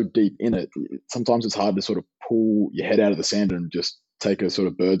you're so deep in it, sometimes it's hard to sort of pull your head out of the sand and just take a sort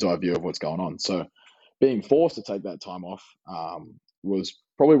of bird's eye view of what's going on. So being forced to take that time off was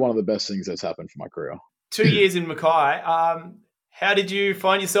probably one of the best things that's happened for my career. 2 years in Mackay. How did you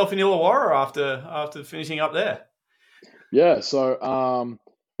find yourself in Illawarra after finishing up there? Yeah, so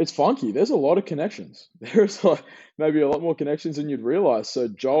it's funky. There's a lot of connections. There's maybe a lot more connections than you'd realize. So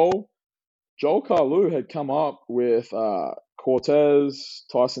Joel Carlu had come up with Cortez,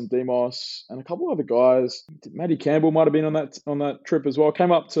 Tyson Demos, and a couple other guys. Matty Campbell might have been on that trip as well.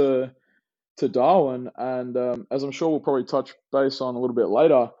 Came up to Darwin, and as I'm sure we'll probably touch base on a little bit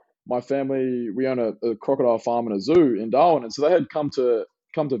later, my family, we own a crocodile farm and a zoo in Darwin, and so they had come to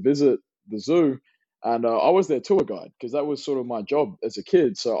visit the zoo, and I was their tour guide because that was sort of my job as a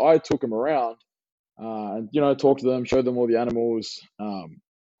kid. So I took them around and talked to them, showed them all the animals,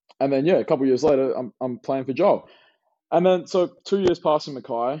 and then a couple of years later, I'm playing for Joel, and then so 2 years passed in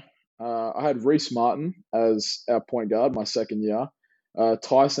Mackay. I had Reese Martin as our point guard my second year.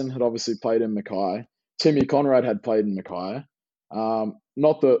 Tyson had obviously played in Mackay. Timmy Conrad had played in Mackay.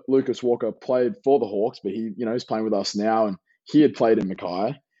 Not that Lucas Walker played for the Hawks, but he's playing with us now, and he had played in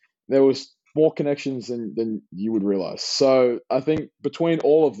Mackay. There was more connections than you would realize. So I think between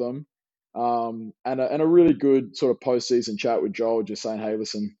all of them, and a really good sort of postseason chat with Joel, just saying, hey,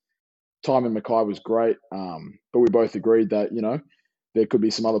 listen, time in Mackay was great, but we both agreed that there could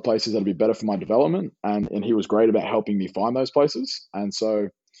be some other places that'd be better for my development, and he was great about helping me find those places. And so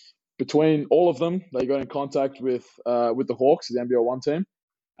between all of them, they got in contact with the Hawks, the NBL1 team,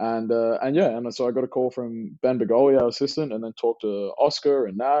 and so I got a call from Ben Begoli, our assistant, and then talked to Oscar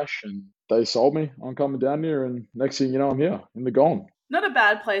and Nash, and they sold me on coming down here. And next thing you know, I'm here in the Gone. Not a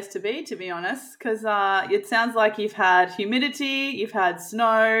bad place to be honest, because it sounds like you've had humidity, you've had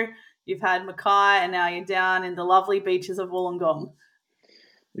snow, you've had Mackay, and now you're down in the lovely beaches of Wollongong.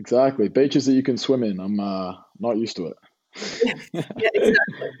 Exactly, beaches that you can swim in. I'm not used to it. Yeah,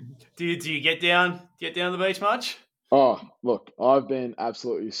 exactly. Do you get down to the beach much? Oh, look, I've been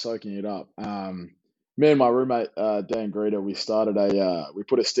absolutely soaking it up. Me and my roommate Dan Greeter, we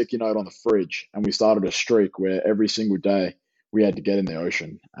put a sticky note on the fridge, and we started a streak where every single day we had to get in the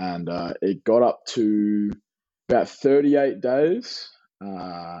ocean, and it got up to about 38 days,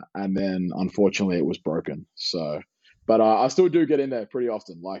 and then unfortunately it was broken. So, but I still do get in there pretty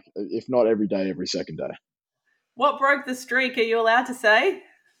often, like if not every day, every second day. What broke the streak? Are you allowed to say?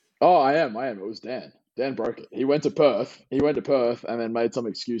 Oh, I am. It was Dan. Dan broke it. He went to Perth and then made some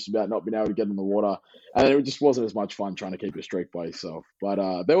excuse about not being able to get in the water. And it just wasn't as much fun trying to keep a streak by yourself.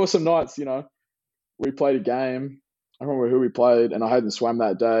 But there were some nights, we played a game. I remember who we played, and I hadn't swam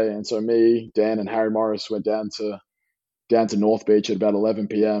that day. And so me, Dan, and Harry Morris went down to North Beach at about 11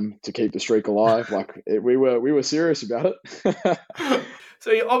 p.m. to keep the streak alive. We were serious about it.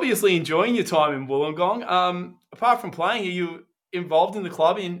 So you're obviously enjoying your time in Wollongong. Apart from playing, are you involved in the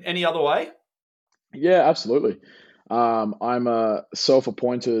club in any other way? Yeah, absolutely. I'm a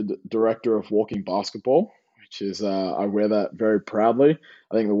self-appointed director of walking basketball, which is I wear that very proudly.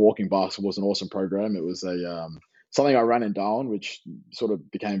 I think the walking basketball was an awesome program. It was something I ran in Darwin, which sort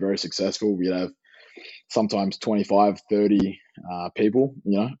of became very successful. We'd have sometimes 25, 30 people,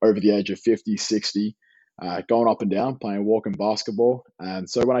 over the age of 50, 60, going up and down, playing walking basketball. And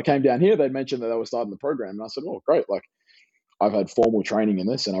so when I came down here, they mentioned that they were starting the program. And I said, oh, great. I've had formal training in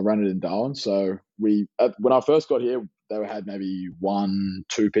this, and I ran it in Darwin. So when I first got here, they had maybe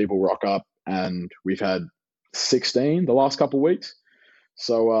 1-2 people rock up, and we've had 16 the last couple of weeks.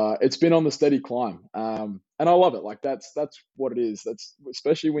 So it's been on the steady climb, and I love it. That's what it is. That's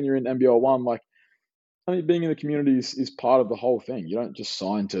especially when you're in NBL1. I think being in the community is part of the whole thing. You don't just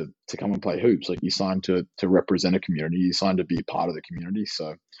sign to come and play hoops. You sign to represent a community. You sign to be part of the community.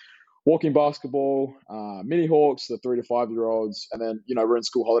 So walking basketball, mini Hawks, the 3 to 5 year olds, and then we're in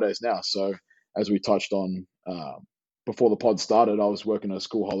school holidays now. So as we touched on before the pod started, I was working at a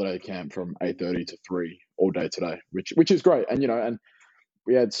school holiday camp from 8:30 to 3 all day today, which is great. And and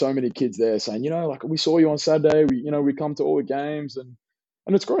we had so many kids there saying, we saw you on Saturday. We come to all the games, and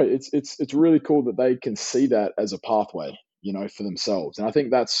it's great. It's really cool that they can see that as a pathway, for themselves. And I think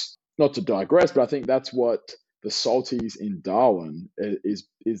that's, not to digress, but I think that's what the Salties in Darwin is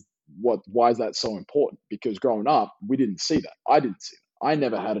why is that so important? Because growing up, we didn't see that. I didn't see that. I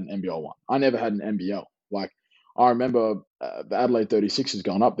never had an NBL1. I never had an NBL. I remember the Adelaide 36ers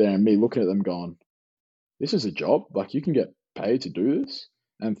going up there and me looking at them going, this is a job. You can get paid to do this.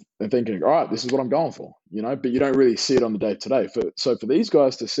 And thinking, all right, this is what I'm going for, but you don't really see it on the day to day. So for these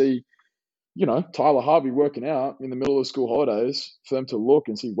guys to see, Tyler Harvey working out in the middle of school holidays, for them to look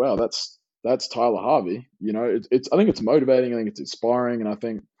and see, wow, that's Tyler Harvey. I think it's motivating. I think it's inspiring, and I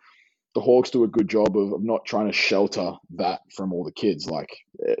think the Hawks do a good job of not trying to shelter that from all the kids. Like,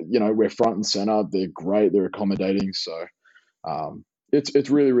 we're front and center. They're great. They're accommodating. So it's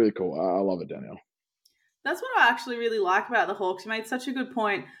really, really cool. I love it, Danielle. That's what I actually really like about the Hawks. You made such a good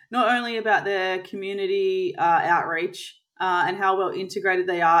point, not only about their community outreach and how well integrated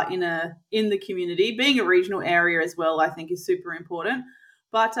they are in the community. Being a regional area as well, I think, is super important.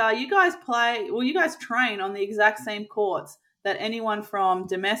 But you guys train on the exact same courts that anyone from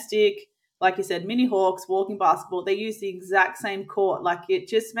domestic, like you said, mini Hawks, walking basketball, they use the exact same court. Like, it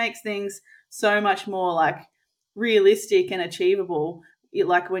just makes things so much more like realistic and achievable.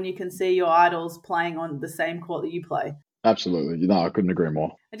 Like when you can see your idols playing on the same court that you play. Absolutely. No, I couldn't agree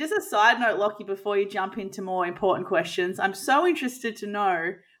more. And just a side note, Lockie, before you jump into more important questions, I'm so interested to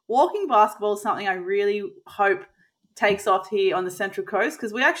know, walking basketball is something I really hope takes off here on the Central Coast,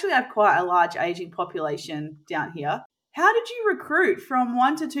 because we actually have quite a large aging population down here. How did you recruit from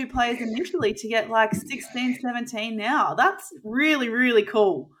 1 to 2 players initially to get like 16, 17 now? That's really, really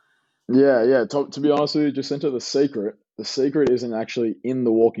cool. Yeah. To be honest with you, just into the secret. The secret isn't actually in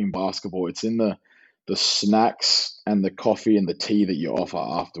the walking basketball. It's in the snacks and the coffee and the tea that you offer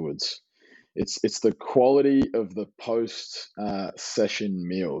afterwards. It's the quality of the post session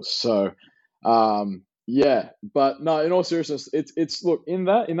meals. So but no, in all seriousness, it's look, in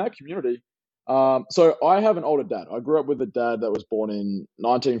that community. So I have an older dad. I grew up with a dad that was born in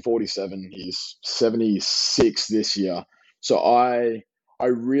 1947. He's 76 this year. So I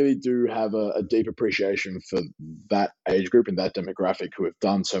really do have a deep appreciation for that age group and that demographic who have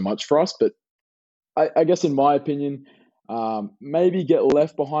done so much for us. But I guess, in my opinion, maybe get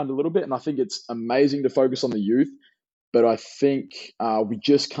left behind a little bit. And I think it's amazing to focus on the youth. But I think we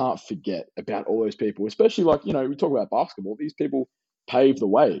just can't forget about all those people, especially like, we talk about basketball. These people paved the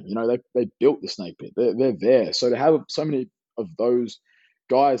way. They built the snake pit. They're there. So to have so many of those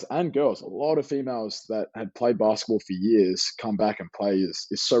guys and girls, a lot of females that had played basketball for years, come back and play is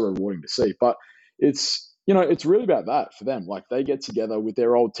so rewarding to see. But it's really about that for them. Like, they get together with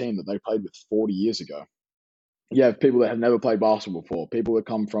their old team that they played with 40 years ago. You have people that have never played basketball before, people that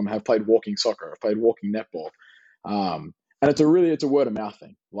have played walking soccer, have played walking netball. And it's a word of mouth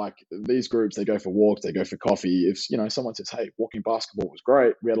thing. Like, these groups, they go for walks, they go for coffee. If, someone says, hey, walking basketball was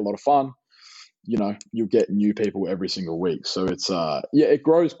great, we had a lot of fun, you'll get new people every single week. So it's, it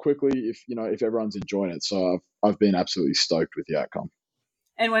grows quickly if everyone's enjoying it. So I've been absolutely stoked with the outcome.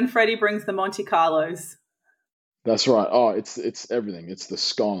 And when Freddie brings the Monte Carlos. That's right. Oh, it's everything. It's the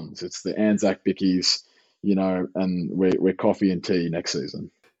scones, it's the Anzac Bickies, and we're coffee and tea next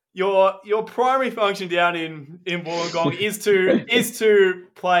season. Your primary function down in Wollongong is to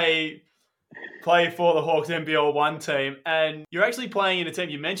play for the Hawks NBL1 team, and you're actually playing in a team.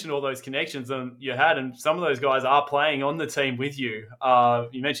 You mentioned all those connections you had, and some of those guys are playing on the team with you.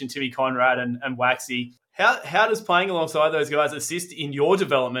 You mentioned Timmy Conrad and Waxy. How does playing alongside those guys assist in your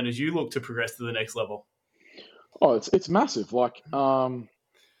development as you look to progress to the next level? Oh, it's massive. Like,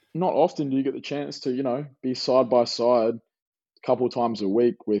 not often do you get the chance to be side by side couple of times a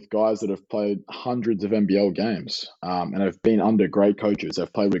week with guys that have played hundreds of NBL games and have been under great coaches.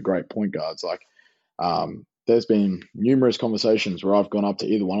 They've played with great point guards. Like, there's been numerous conversations where I've gone up to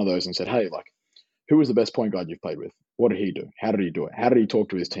either one of those and said, hey, like, who was the best point guard you've played with? What did he do? How did he do it? How did he talk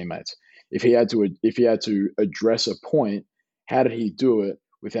to his teammates? If he had to address a point, how did he do it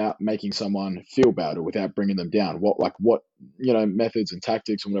without making someone feel bad or without bringing them down? What methods and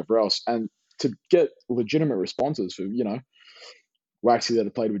tactics and whatever else? And to get legitimate responses for, Waxy that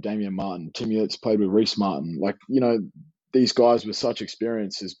have played with Damian Martin, Timmy that's played with Reese Martin, like, these guys with such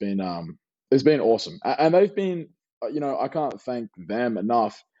experience has been awesome. And they've been, I can't thank them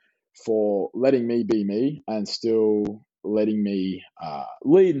enough for letting me be me and still letting me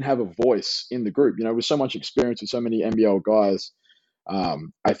lead and have a voice in the group. With so much experience with so many NBL guys,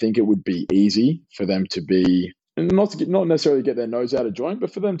 I think it would be easy for them to be, not necessarily get their nose out of joint,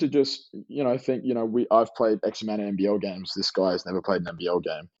 but for them to just, think, I've played X amount of NBL games. This guy has never played an NBL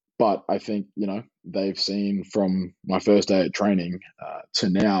game. But I think, they've seen from my first day at training to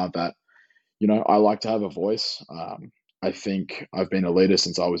now that, I like to have a voice. I think I've been a leader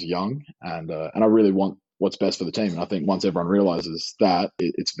since I was young, and I really want what's best for the team. And I think once everyone realizes that,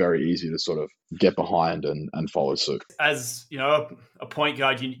 it's very easy to sort of get behind and follow suit. As a point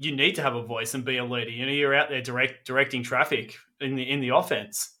guard, you need to have a voice and be a leader. You're out there directing traffic in the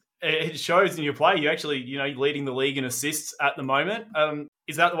offense. It shows in your play. You actually, leading the league in assists at the moment.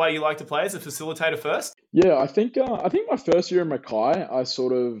 Is that the way you like to play, as a facilitator first? Yeah, I think my first year in Mackay, I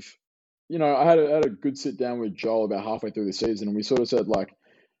sort of, I had a good sit down with Joel about halfway through the season, and we sort of said, like,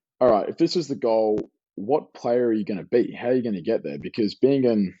 all right, if this is the goal, what player are you going to be? How are you going to get there? Because being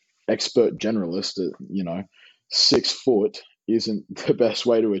an expert generalist at, 6 foot isn't the best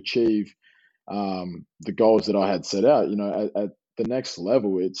way to achieve the goals that I had set out. At the next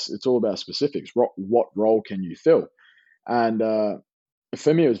level, it's all about specifics. What role can you fill? And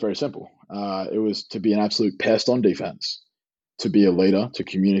for me, it was very simple. It was to be an absolute pest on defense, to be a leader, to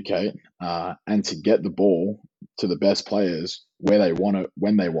communicate, and to get the ball to the best players where they want it,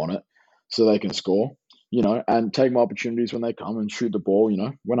 when they want it, so they can score, and take my opportunities when they come and shoot the ball,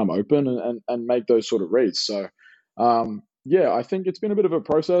 when I'm open and make those sort of reads. So, I think it's been a bit of a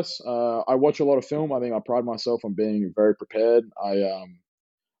process. I watch a lot of film. I think I pride myself on being very prepared. I'm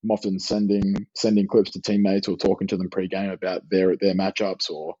often sending clips to teammates or talking to them pre-game about their matchups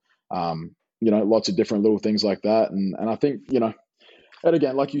or, lots of different little things like that. And I think, and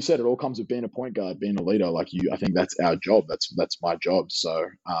again, like you said, it all comes with being a point guard, being a leader. I think that's our job. That's my job. So,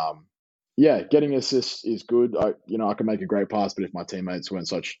 getting assists is good. I can make a great pass, but if my teammates weren't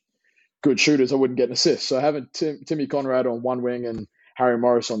such good shooters, I wouldn't get an assist. So having Timmy Conrad on one wing and Harry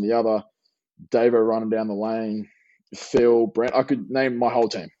Morris on the other, Davo running down the lane, Phil, Brent, I could name my whole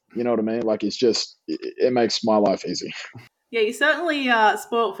team. You know what I mean? Like, it's just, it makes my life easy. Yeah, you certainly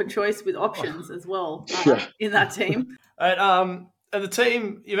spoiled for choice with options as well in that team. And the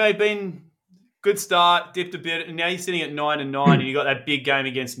team, you've been good start, dipped a bit, and now you're sitting at 9-9, and you got that big game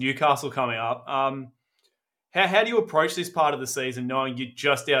against Newcastle coming up. How do you approach this part of the season, knowing you're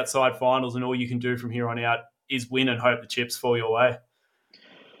just outside finals and all you can do from here on out is win and hope the chips fall your way?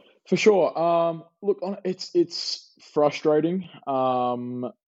 For sure. Look, it's frustrating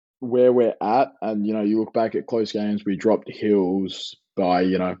where we're at, and you look back at close games. We dropped Hills by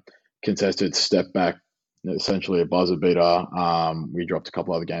contested step back, essentially a buzzer beater. We dropped a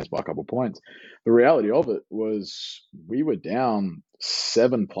couple other games by a couple of points. The reality of it was we were down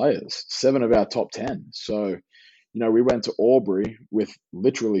 7 players, 7 of our top 10. So, we went to Albury with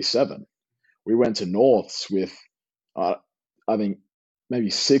literally 7. We went to Norths with, I think,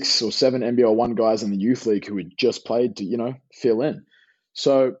 maybe 6 or 7 NBL1 guys in the youth league who had just played to, fill in.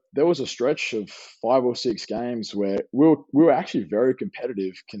 So there was a stretch of 5 or 6 games where we were actually very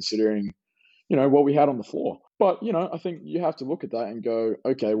competitive considering, what we had on the floor. But, I think you have to look at that and go,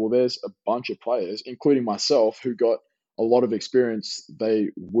 okay, well, there's a bunch of players, including myself, who got a lot of experience they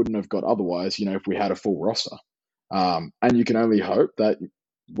wouldn't have got otherwise, if we had a full roster. And you can only hope that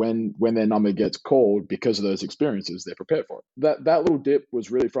when their number gets called because of those experiences, they're prepared for it. That little dip was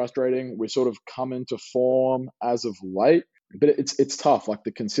really frustrating. We sort of come into form as of late, but it's tough. Like,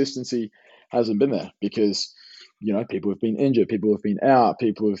 the consistency hasn't been there because, people have been injured, people have been out,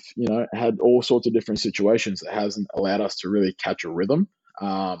 people have, had all sorts of different situations that hasn't allowed us to really catch a rhythm.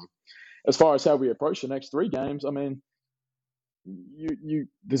 As far as how we approach the next 3 games, I mean,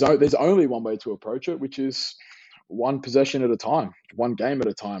 there's only one way to approach it, which is one possession at a time, one game at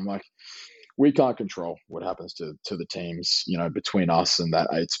a time. Like, we can't control what happens to the teams, between us and that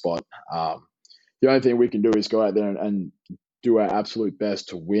 8 spot. The only thing we can do is go out there and do our absolute best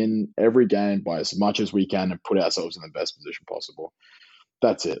to win every game by as much as we can and put ourselves in the best position possible.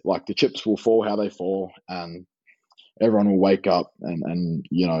 That's it. Like, the chips will fall how they fall, and everyone will wake up and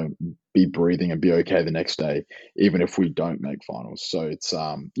be breathing and be okay the next day, even if we don't make finals. So it's,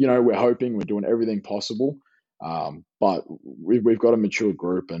 we're hoping, we're doing everything possible. But we've got a mature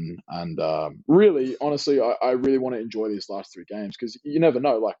group and really, honestly, I really want to enjoy these last 3 games because you never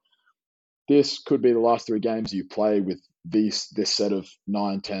know. Like, this could be the last 3 games you play with this set of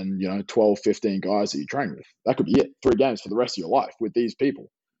 9, 10, 12, 15 guys that you train with. That could be it. 3 games for the rest of your life with these people.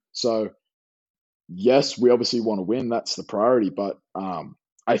 So yes, we obviously want to win. That's the priority. But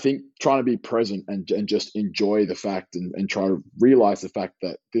I think trying to be present and just enjoy the fact and try to realize the fact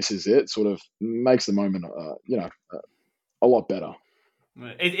that this is it sort of makes the moment, a lot better.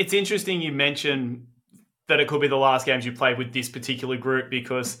 It's interesting you mention that it could be the last games you played with this particular group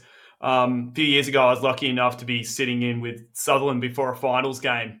because a few years ago I was lucky enough to be sitting in with Sutherland before a finals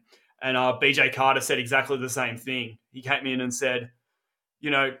game, and BJ Carter said exactly the same thing. He came in and said,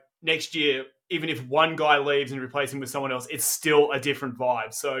 next year, even if one guy leaves and replace him with someone else, it's still a different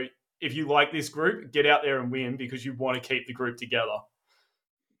vibe. So if you like this group, get out there and win because you want to keep the group together.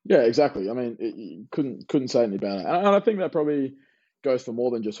 Yeah, exactly. I mean, you couldn't say anything about it. And I think that probably goes for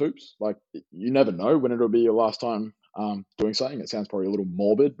more than just hoops. Like, you never know when it'll be your last time doing something. It sounds probably a little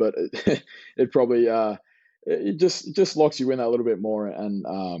morbid, but it probably it just locks you in that little bit more and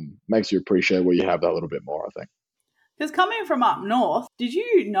makes you appreciate what you have that little bit more, I think. Because coming from up north, did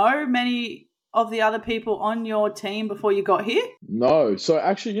you know many of the other people on your team before you got here? No. So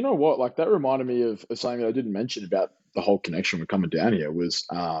actually, you know what? Like that reminded me of something that I didn't mention about the whole connection with coming down here was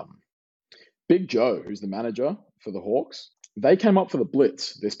Big Joe, who's the manager for the Hawks. They came up for the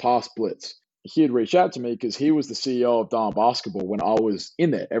Blitz, this past Blitz. He had reached out to me because he was the CEO of Darwin Basketball when I was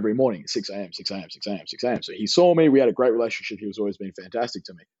in there every morning, 6 a.m., 6 a.m., 6 a.m., 6 a.m. So he saw me. We had a great relationship. He was always been fantastic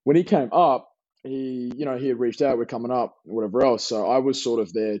to me. When he came up, he had reached out, we're coming up, whatever else. So I was sort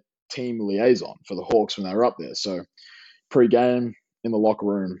of their team liaison for the Hawks when they were up there. So pre-game in the locker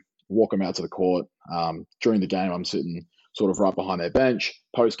room, walk them out to the court. During the game, I'm sitting sort of right behind their bench.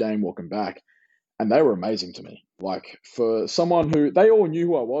 Post-game, walking back. And they were amazing to me. Like for someone who, they all knew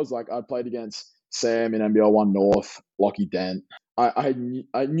who I was. Like I played against Sam in NBL1 North, Lachy Dent. I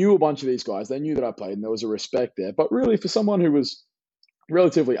knew a bunch of these guys. They knew that I played and there was a respect there. But really for someone who was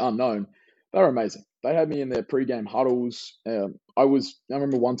relatively unknown, they were amazing. They had me in their pre-game huddles. I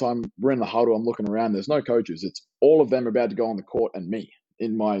remember one time we're in the huddle, I'm looking around, there's no coaches. It's all of them about to go on the court and me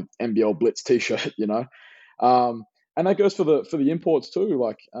in my NBL Blitz t-shirt, you know. And that goes for the imports too.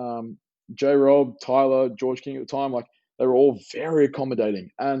 Like J-Rob, Tyler, George King at the time, like they were all very accommodating.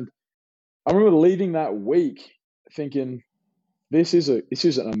 And I remember leaving that week thinking, this is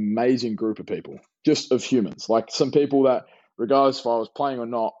an amazing group of people, just of humans. Like some people that, regardless if I was playing or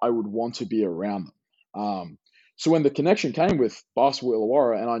not, I would want to be around them. So when the connection came with Basketball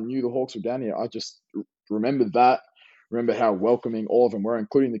Illawarra and I knew the Hawks were down here, I just remembered that, remember how welcoming all of them were,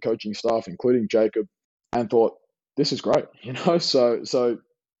 including the coaching staff, including Jacob, and thought, this is great, you know? So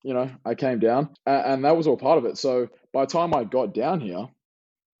you know, I came down and that was all part of it. So by the time I got down here,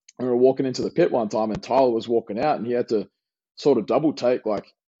 we were walking into the pit one time and Tyler was walking out and he had to sort of double take,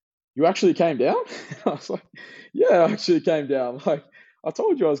 like, you actually came down? I was like, yeah, I actually came down. Like, I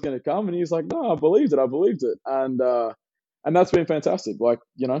told you I was going to come. And he's like, no, I believed it. And that's been fantastic. Like,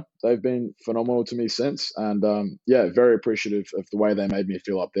 you know, they've been phenomenal to me since. And yeah, very appreciative of the way they made me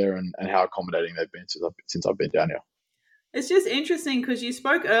feel up there and how accommodating they've been since I've been down here. It's just interesting because you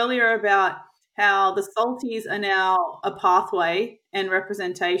spoke earlier about how the Salties are now a pathway and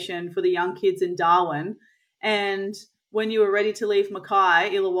representation for the young kids in Darwin. And when you were ready to leave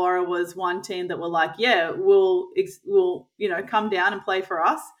Mackay, Illawarra was one team that were like, yeah, we'll come down and play for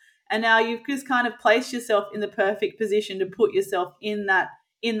us. And now you've just kind of placed yourself in the perfect position to put yourself in that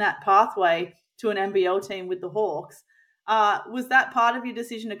pathway to an NBL team with the Hawks. Was that part of your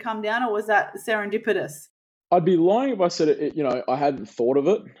decision to come down, or was that serendipitous? I'd be lying if I said it, you know, I hadn't thought of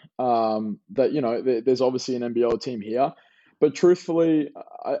it, that, you know, there's obviously an NBL team here, but truthfully,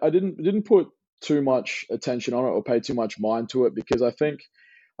 I didn't put too much attention on it or pay too much mind to it, because I think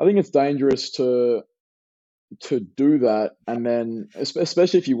it's dangerous to do that. And then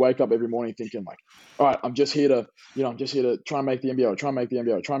especially if you wake up every morning thinking like, all right, I'm just here to try and make the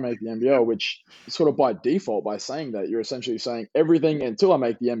NBL, which sort of by default, by saying that, you're essentially saying everything until I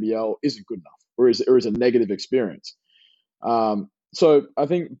make the NBL isn't good enough, or is a negative experience. So I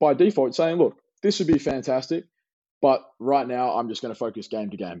think by default saying, look, this would be fantastic, but right now I'm just going to focus game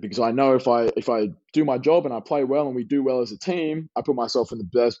to game, because I know if I do my job and I play well and we do well as a team, I put myself in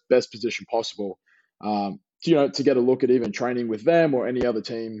the best position possible, to get a look at even training with them or any other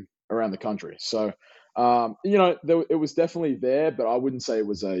team around the country. So, it was definitely there, but I wouldn't say it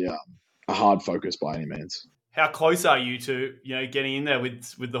was a hard focus by any means. How close are you to, getting in there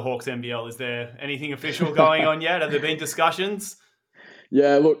with the Hawks NBL? Is there anything official going on yet? Have there been discussions?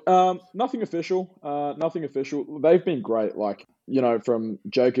 Yeah, look, nothing official. They've been great. Like, from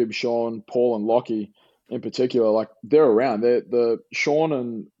Jacob, Sean, Paul, and Lockie in particular, like they're around. The Sean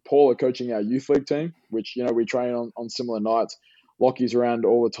and Paul are coaching our youth league team, which, we train on similar nights. Lockie's around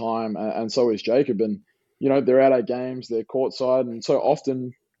all the time, and so is Jacob. And, they're at our games, they're courtside. And so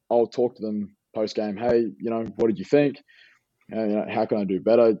often I'll talk to them post-game, hey, what did you think? How can I do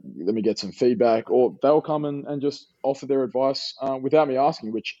better? Let me get some feedback. Or they'll come and just offer their advice without me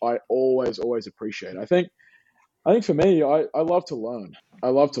asking, which I always appreciate. I think for me, I love to learn.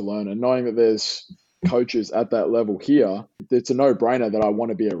 And knowing that there's coaches at that level here, it's a no-brainer that I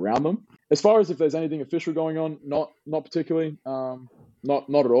want to be around them. As far as if there's anything official going on, not particularly, not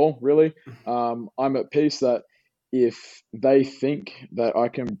at all, really. I'm at peace that if they think that I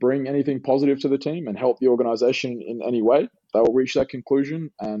can bring anything positive to the team and help the organization in any way, they'll reach that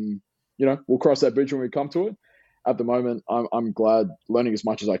conclusion, and we'll cross that bridge when we come to it. At the moment, I'm glad learning as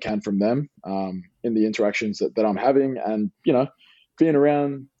much as I can from them in the interactions that I'm having, and being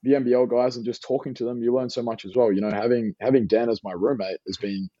around the NBL guys and just talking to them, you learn so much as well. Having Dan as my roommate has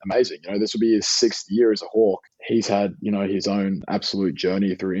been amazing. This will be his 6th year as a Hawk. He's had his own absolute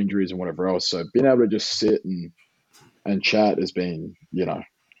journey through injuries and whatever else. So being able to just sit and chat has been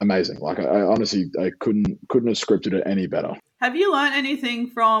amazing. Like I honestly, I couldn't have scripted it any better. Have you learned anything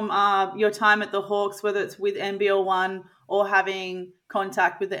from your time at the Hawks, whether it's with NBL1 or having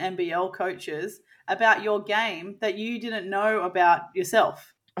contact with the NBL coaches, about your game that you didn't know about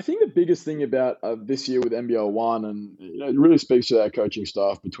yourself? I think the biggest thing about this year with NBL1, and it really speaks to our coaching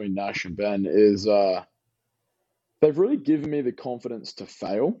staff between Nash and Ben, is they've really given me the confidence to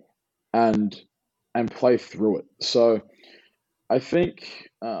fail and play through it. So I think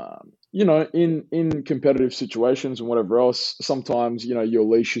in competitive situations and whatever else, sometimes your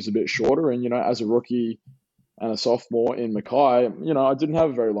leash is a bit shorter, and as a rookie and a sophomore in Mackay, I didn't have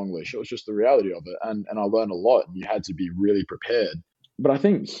a very long leash. It was just the reality of it, and I learned a lot. And you had to be really prepared. But I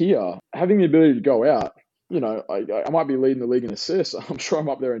think here, having the ability to go out, I might be leading the league in assists. I'm sure I'm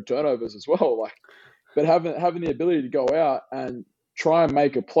up there in turnovers as well. But having the ability to go out and try and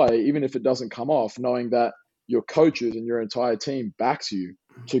make a play, even if it doesn't come off, knowing that your coaches and your entire team backs you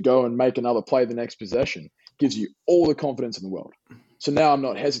to go and make another play the next possession, gives you all the confidence in the world. So now I'm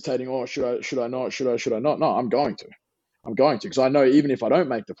not hesitating. Oh, should I not? Should I not? No, I'm going to, because I know even if I don't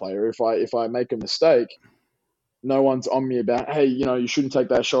make the play, or if I make a mistake, no one's on me about, hey, you shouldn't take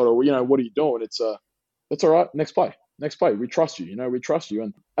that shot, or what are you doing? It's all right. Next play. We trust you. We trust you.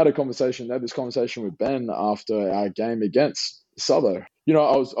 And had this conversation with Ben after our game against Sutherland. I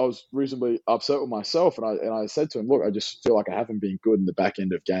was reasonably upset with myself, and I said to him, look, I just feel like I haven't been good in the back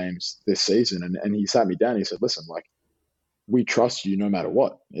end of games this season. And he sat me down. He said, listen, we trust you no matter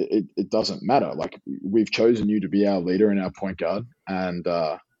what. It doesn't matter. We've chosen you to be our leader and our point guard, and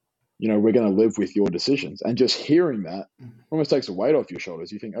we're going to live with your decisions. And just hearing that almost takes a weight off your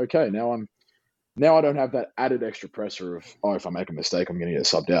shoulders. You think, okay, now I don't have that added extra pressure of, oh, if I make a mistake, I'm going to get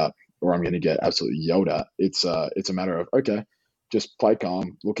subbed out, or I'm going to get absolutely yelled at. It's a matter of, okay, just play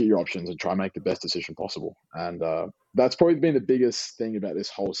calm, look at your options, and try and make the best decision possible. And that's probably been the biggest thing about this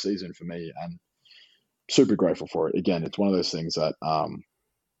whole season for me, and super grateful for it. Again, it's one of those things that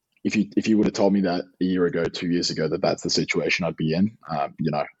if you would have told me that a year ago, 2 years ago, that's the situation I'd be in, I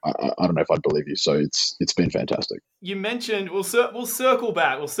don't know if I'd believe you. So it's been fantastic. You mentioned, we'll circle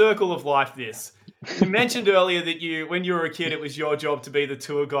back, we'll circle of life this. You mentioned earlier that when you were a kid, it was your job to be the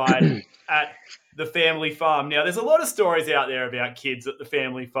tour guide at the family farm. Now, there's a lot of stories out there about kids at the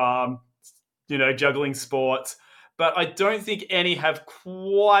family farm, juggling sports. But I don't think any have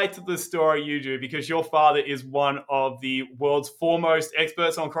quite the story you do, because your father is one of the world's foremost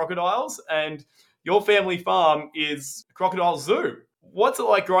experts on crocodiles, and your family farm is a crocodile zoo. What's it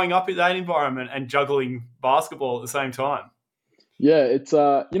like growing up in that environment and juggling basketball at the same time? Yeah, it's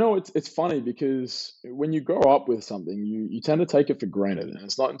funny, because when you grow up with something, you tend to take it for granted, and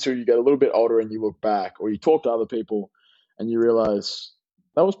it's not until you get a little bit older and you look back, or you talk to other people, and you realize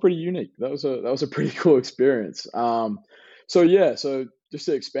that was pretty unique. That was a pretty cool experience. So just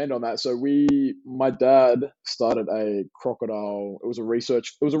to expand on that, my dad started a crocodile. It was a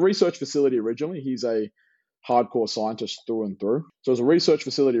research facility originally. He's a hardcore scientist through and through. So it was a research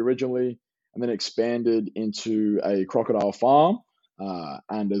facility originally, and then expanded into a crocodile farm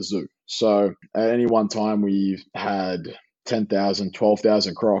and a zoo. So at any one time, we've had 10,000,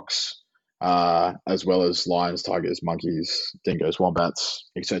 12,000 crocs. As well as lions, tigers, monkeys, dingoes, wombats,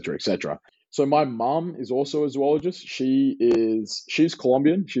 etc., etc. So my mum is also a zoologist. She's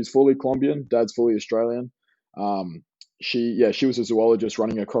Colombian. She's fully Colombian. Dad's fully Australian. She was a zoologist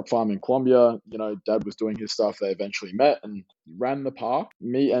running a croc farm in Colombia. Dad was doing his stuff. They eventually met and ran the park.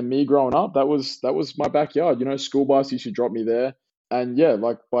 Me growing up, that was my backyard. School bus used to drop me there. And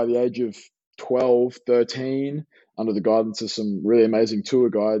by the age of 12, 13, under the guidance of some really amazing tour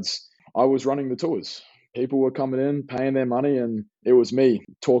guides, I was running the tours. People were coming in, paying their money, and it was me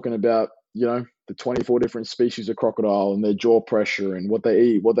talking about, the 24 different species of crocodile and their jaw pressure and what they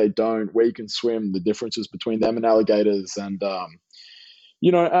eat, what they don't, where you can swim, the differences between them and alligators. And,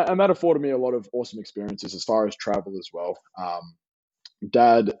 and that afforded me a lot of awesome experiences as far as travel as well.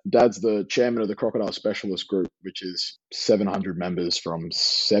 Dad's the chairman of the Crocodile Specialist Group, which is 700 members from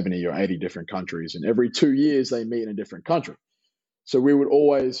 70 or 80 different countries. And every 2 years they meet in a different country. So we would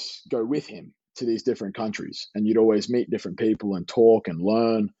always go with him to these different countries, and you'd always meet different people and talk and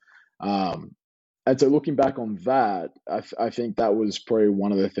learn. And so looking back on that, I think that was probably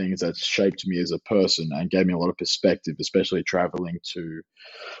one of the things that shaped me as a person and gave me a lot of perspective, especially traveling to,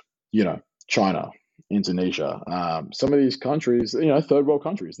 China, Indonesia, some of these countries, third world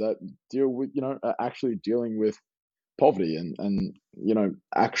countries that deal with, are actually dealing with poverty and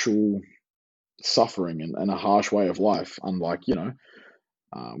actual suffering and a harsh way of life, unlike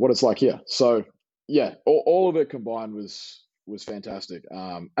what it's like here. So all of it combined was fantastic.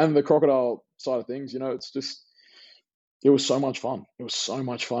 And the crocodile side of things, it's just it was so much fun. It was so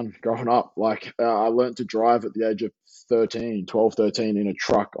much fun growing up. Like I learned to drive at the age of 12, 13 in a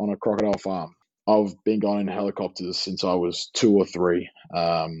truck on a crocodile farm. I've been going in helicopters since I was 2 or 3.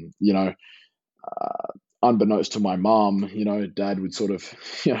 Unbeknownst to my mom, dad would sort of,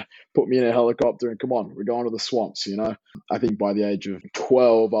 put me in a helicopter and come on, we're going to the swamps, I think by the age of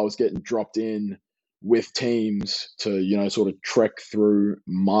 12, I was getting dropped in with teams to, sort of trek through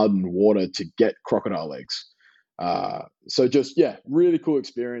mud and water to get crocodile eggs. So just, really cool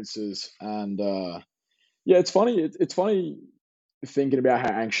experiences. And, it's funny. It's funny thinking about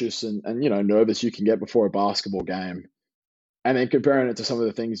how anxious and nervous you can get before a basketball game, and then comparing it to some of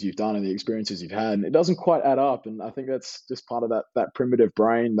the things you've done and the experiences you've had, and it doesn't quite add up. And I think that's just part of that primitive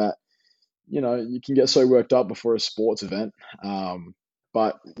brain that, you can get so worked up before a sports event.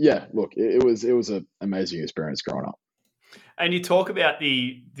 But yeah, look, it was an amazing experience growing up. And you talk about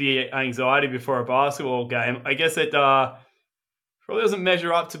the anxiety before a basketball game. I guess it probably doesn't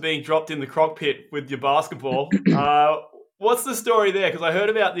measure up to being dropped in the crock pit with your basketball. What's the story there? Because I heard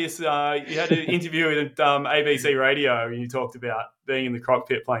about this. You had an interview with ABC Radio, and you talked about being in the crock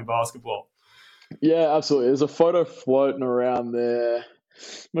pit playing basketball. Yeah, absolutely. There's a photo floating around there.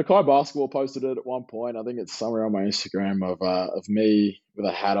 Mackay Basketball posted it at one point. I think it's somewhere on my Instagram of me with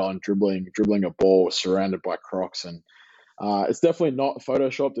a hat on, dribbling a ball, surrounded by crocs, and it's definitely not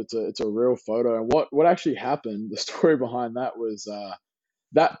photoshopped. It's a real photo. And what actually happened? The story behind that was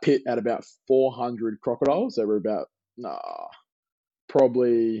that pit had about 400 crocodiles. They were about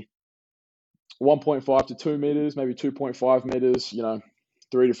probably 1.5 to 2 meters, maybe 2.5 meters,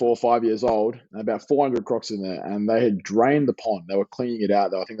 3 to 4, 5 years old, and about 400 crocs in there. And they had drained the pond. They were cleaning it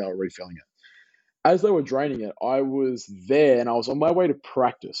out. I think they were refilling it. As they were draining it, I was there and I was on my way to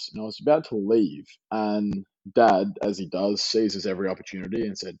practice, and I was about to leave. And Dad, as he does, seizes every opportunity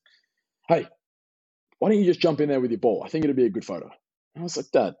and said, "Hey, why don't you just jump in there with your ball? I think it'd be a good photo." And I was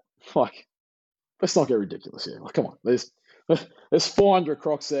like, "Dad, let's not get ridiculous here. Come on, there's 400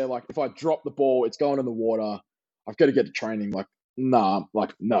 crocs there. If I drop the ball, it's going in the water. I've got to get to training. No,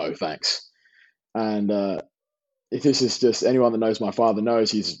 thanks." And if this is just anyone that knows my father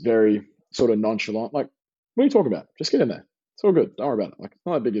knows, he's very sort of nonchalant. What are you talking about? Just get in there. It's all good. Don't worry about it. It's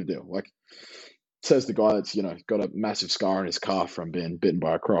not a big deal. Says the guy that's got a massive scar on his calf from being bitten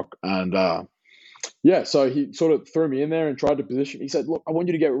by a croc. And so he sort of threw me in there and tried to position. He said, "Look, I want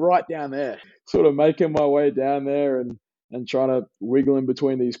you to get right down there." Sort of making my way down there and trying to wiggle in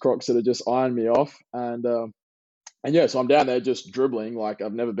between these crocs that are just eyeing me off. And so I'm down there just dribbling.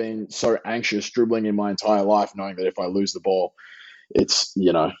 I've never been so anxious dribbling in my entire life, knowing that if I lose the ball, it's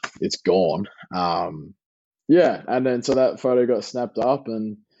gone. And then so that photo got snapped up,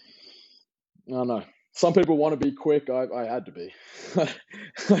 and I don't know. Some people want to be quick. I had to be.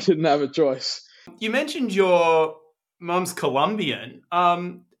 I didn't have a choice. You mentioned your mum's Colombian.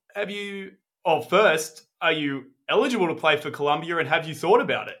 First, are you eligible to play for Colombia, and have you thought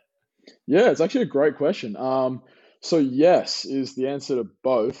about it? Yeah, it's actually a great question. So yes is the answer to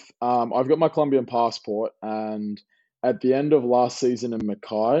both. I've got my Colombian passport, and at the end of last season in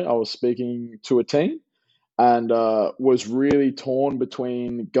Mackay, I was speaking to a team and was really torn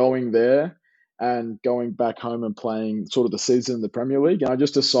between going there and going back home and playing sort of the season in the Premier League. And I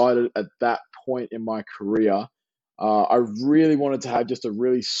just decided at that point in my career, I really wanted to have just a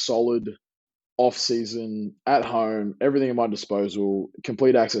really solid off season at home, everything at my disposal,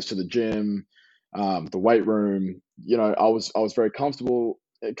 complete access to the gym, the weight room. I was very comfortable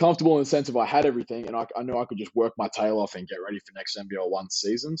in the sense of I had everything, and I knew I could just work my tail off and get ready for next NBL1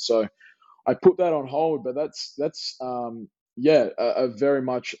 season. So I put that on hold, but that's a very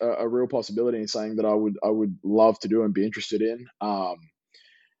much a real possibility, in saying that I would love to do and be interested in.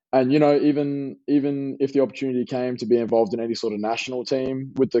 And even if the opportunity came to be involved in any sort of national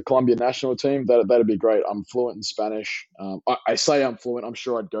team with the Colombian national team, that'd be great. I'm fluent in Spanish. I say I'm fluent. I'm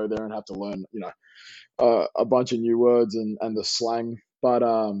sure I'd go there and have to learn, a bunch of new words and the slang. But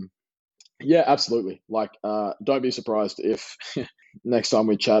absolutely. Don't be surprised if next time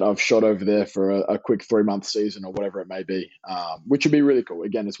we chat, I've shot over there for a quick 3-month season or whatever it may be, which would be really cool.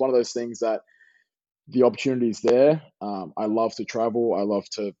 Again, it's one of those things that the opportunity's there. I love to travel. I love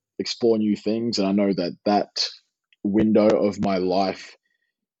to explore new things. And I know that window of my life,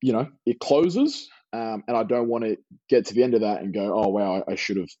 it closes. And I don't want to get to the end of that and go, "Oh, wow, I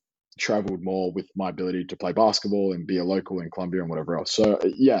should have traveled more with my ability to play basketball and be a local in Colombia and whatever else." So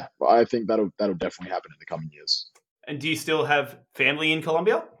I think that'll definitely happen in the coming years. And do you still have family in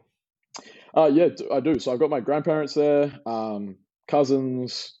Colombia? Yeah, I do. So I've got my grandparents there,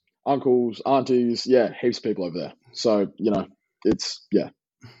 cousins, uncles, aunties, heaps of people over there. So,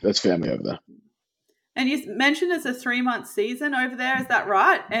 that's family over there. And you mentioned it's a 3-month season over there. Is that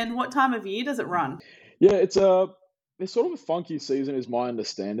right? And what time of year does it run? Yeah, it's sort of a funky season, is my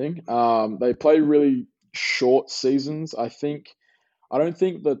understanding. They play really short seasons. I don't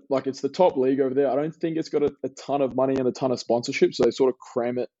think that, like, it's the top league over there. I don't think it's got a ton of money and a ton of sponsorship, so they sort of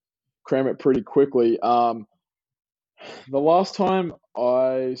cram it pretty quickly. The last time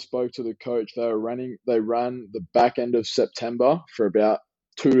I spoke to the coach, they ran the back end of September for about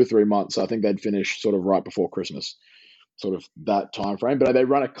 2 to 3 months. I think they'd finish sort of right before Christmas, sort of that time frame. But they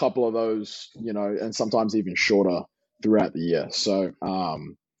run a couple of those, and sometimes even shorter throughout the year. So,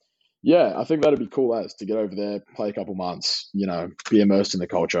 yeah, I think that'd be cool as to get over there, play a couple months, be immersed in the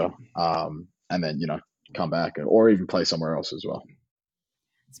culture, and then, come back or even play somewhere else as well.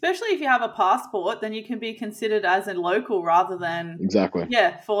 Especially if you have a passport, then you can be considered as a local rather than Exactly.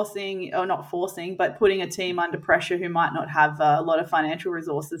 not forcing, but putting a team under pressure who might not have a lot of financial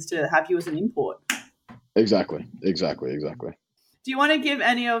resources to have you as an import. Exactly. Do you want to give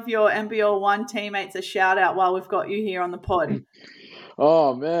any of your NBL1 teammates a shout out while we've got you here on the pod?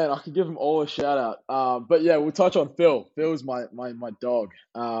 Oh man, I could give them all a shout out. But yeah, we'll touch on Phil. Phil's my dog.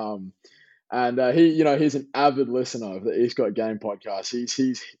 And he's an avid listener of the East Got Game podcast.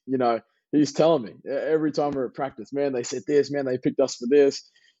 He's telling me every time we're at practice, man, they said this, man, they picked us for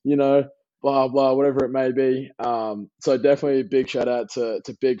this, blah blah, whatever it may be. So definitely a big shout out to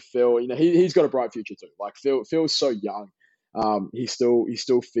Big Phil. He's got a bright future too. Like Phil's so young. He's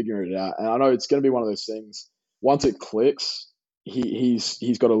still figuring it out, and I know it's going to be one of those things. Once it clicks,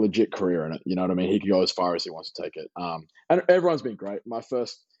 he's got a legit career in it. You know what I mean? He could go as far as he wants to take it. And everyone's been great. My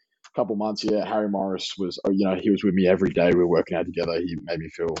first couple months, Harry Morris was, he was with me every day. We were working out together. He made me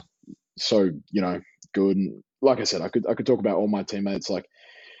feel so, good. And like I said, I could talk about all my teammates, like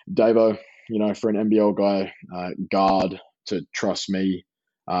Davo, for an NBL guy, guard, to trust me,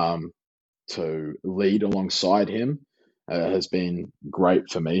 to lead alongside him, has been great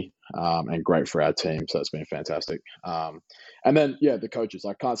for me, and great for our team. So that's been fantastic. And then, the coaches,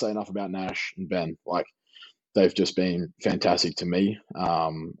 I can't say enough about Nash and Ben. Like, they've just been fantastic to me,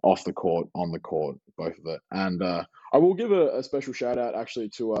 off the court, on the court, both of it. And I will give a special shout out actually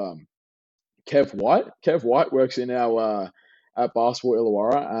to Kev White. Kev White works in our at Basketball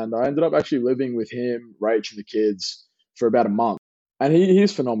Illawarra, and I ended up actually living with him, Rach, and the kids for about a month. And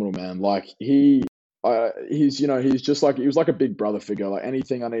he's phenomenal, man. Like he's just like, he was like a big brother figure. Like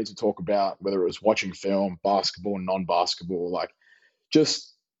anything I needed to talk about, whether it was watching film, basketball, non-basketball, like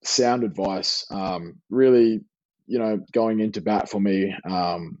just sound advice, really, going into bat for me,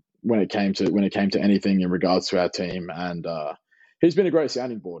 when it came to anything in regards to our team. And he's been a great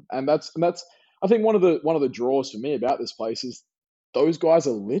sounding board. And that's I think one of the draws for me about this place is those guys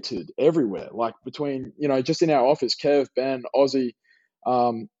are littered everywhere. Like between, just in our office, Kev, Ben, Ozzy,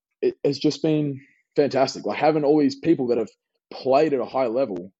 it has just been fantastic. Like having all these people that have played at a high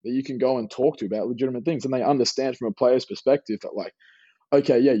level that you can go and talk to about legitimate things, and they understand from a player's perspective that, like,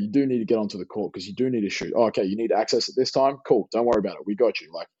 okay, yeah, you do need to get onto the court because you do need to shoot. Oh, okay, you need access at this time. Cool, don't worry about it. We got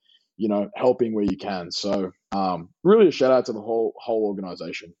you. Like, helping where you can. So, really a shout out to the whole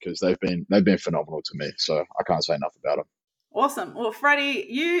organization, because they've been phenomenal to me. So I can't say enough about them. Awesome. Well, Freddie,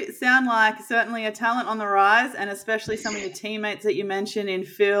 you sound like certainly a talent on the rise, and especially some of your teammates that you mentioned in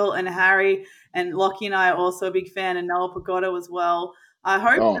Phil and Harry, and Lachy and I are also a big fan, and Noah Pagoda as well. I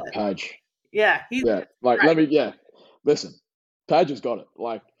hope. Oh, Padge. Yeah. Listen, Padge has got it.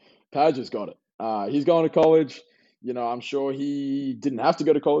 Like, Padge has got it. He's going to college. I'm sure he didn't have to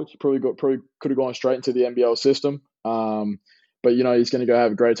go to college. He probably could have gone straight into the NBL system. But he's going to go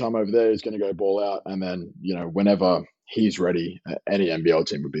have a great time over there. He's going to go ball out, and then whenever he's ready, any NBL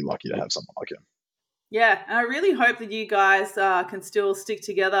team would be lucky to have someone like him. Yeah, and I really hope that you guys can still stick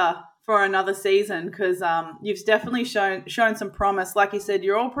together for another season, because you've definitely shown some promise. Like you said,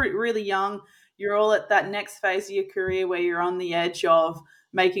 you're all really young. You're all at that next phase of your career where you're on the edge of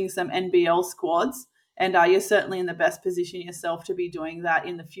making some NBL squads, and you're certainly in the best position yourself to be doing that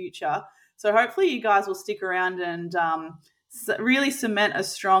in the future. So hopefully you guys will stick around and really cement a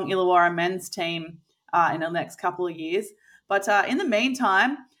strong Illawarra men's team in the next couple of years. But in the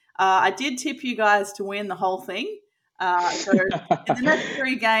meantime, I did tip you guys to win the whole thing. So in the next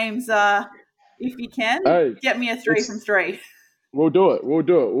 3 games, if you can, get me a 3 from 3. We'll do it. We'll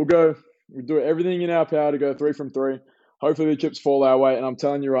do everything in our power to go 3 from 3. Hopefully the chips fall our way. And I'm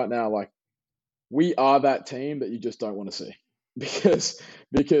telling you right now, like, we are that team that you just don't want to see,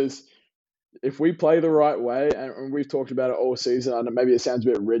 because if we play the right way, and we've talked about it all season, and maybe it sounds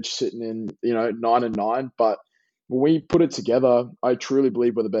a bit rich sitting in 9-9, but when we put it together, I truly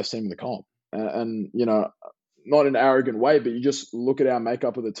believe we're the best team in the comp. And not in an arrogant way, but you just look at our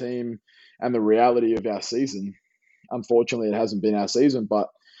makeup of the team and the reality of our season. Unfortunately, it hasn't been our season, but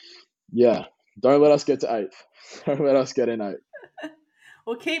yeah, don't let us get to 8th. Don't let us get in 8th.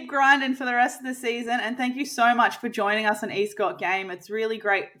 We'll keep grinding for the rest of the season, and thank you so much for joining us on East Got Game. It's really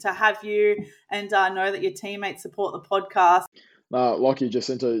great to have you and know that your teammates support the podcast. Lachy,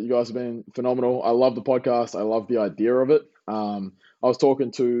 Jacinta, you guys have been phenomenal. I love the podcast. I love the idea of it. I was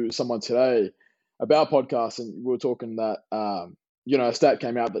talking to someone today about podcasts, and we were talking that, a stat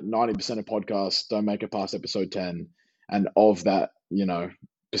came out that 90% of podcasts don't make it past episode 10. And of that,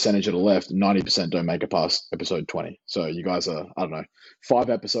 percentage of the left, 90% don't make it past episode 20. So you guys are, 5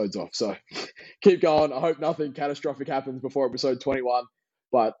 episodes off. So keep going. I hope nothing catastrophic happens before episode 21.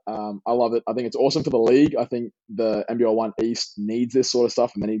 But I love it. I think it's awesome for the league. I think the NBL1 East needs this sort of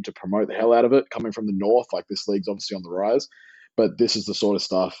stuff, and they need to promote the hell out of it. Coming from the north, like, this league's obviously on the rise. But this is the sort of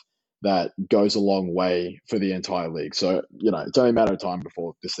stuff that goes a long way for the entire league. So, it's only a matter of time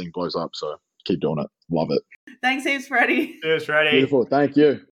before this thing blows up. So keep doing it. Love it. Thanks heaps, Freddie. Cheers, Freddie. Beautiful. Thank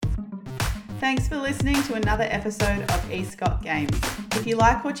you. Thanks for listening to another episode of East Got Game. If you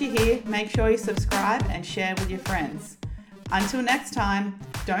like what you hear, make sure you subscribe and share with your friends. Until next time,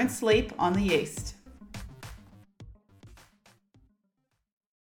 don't sleep on the East.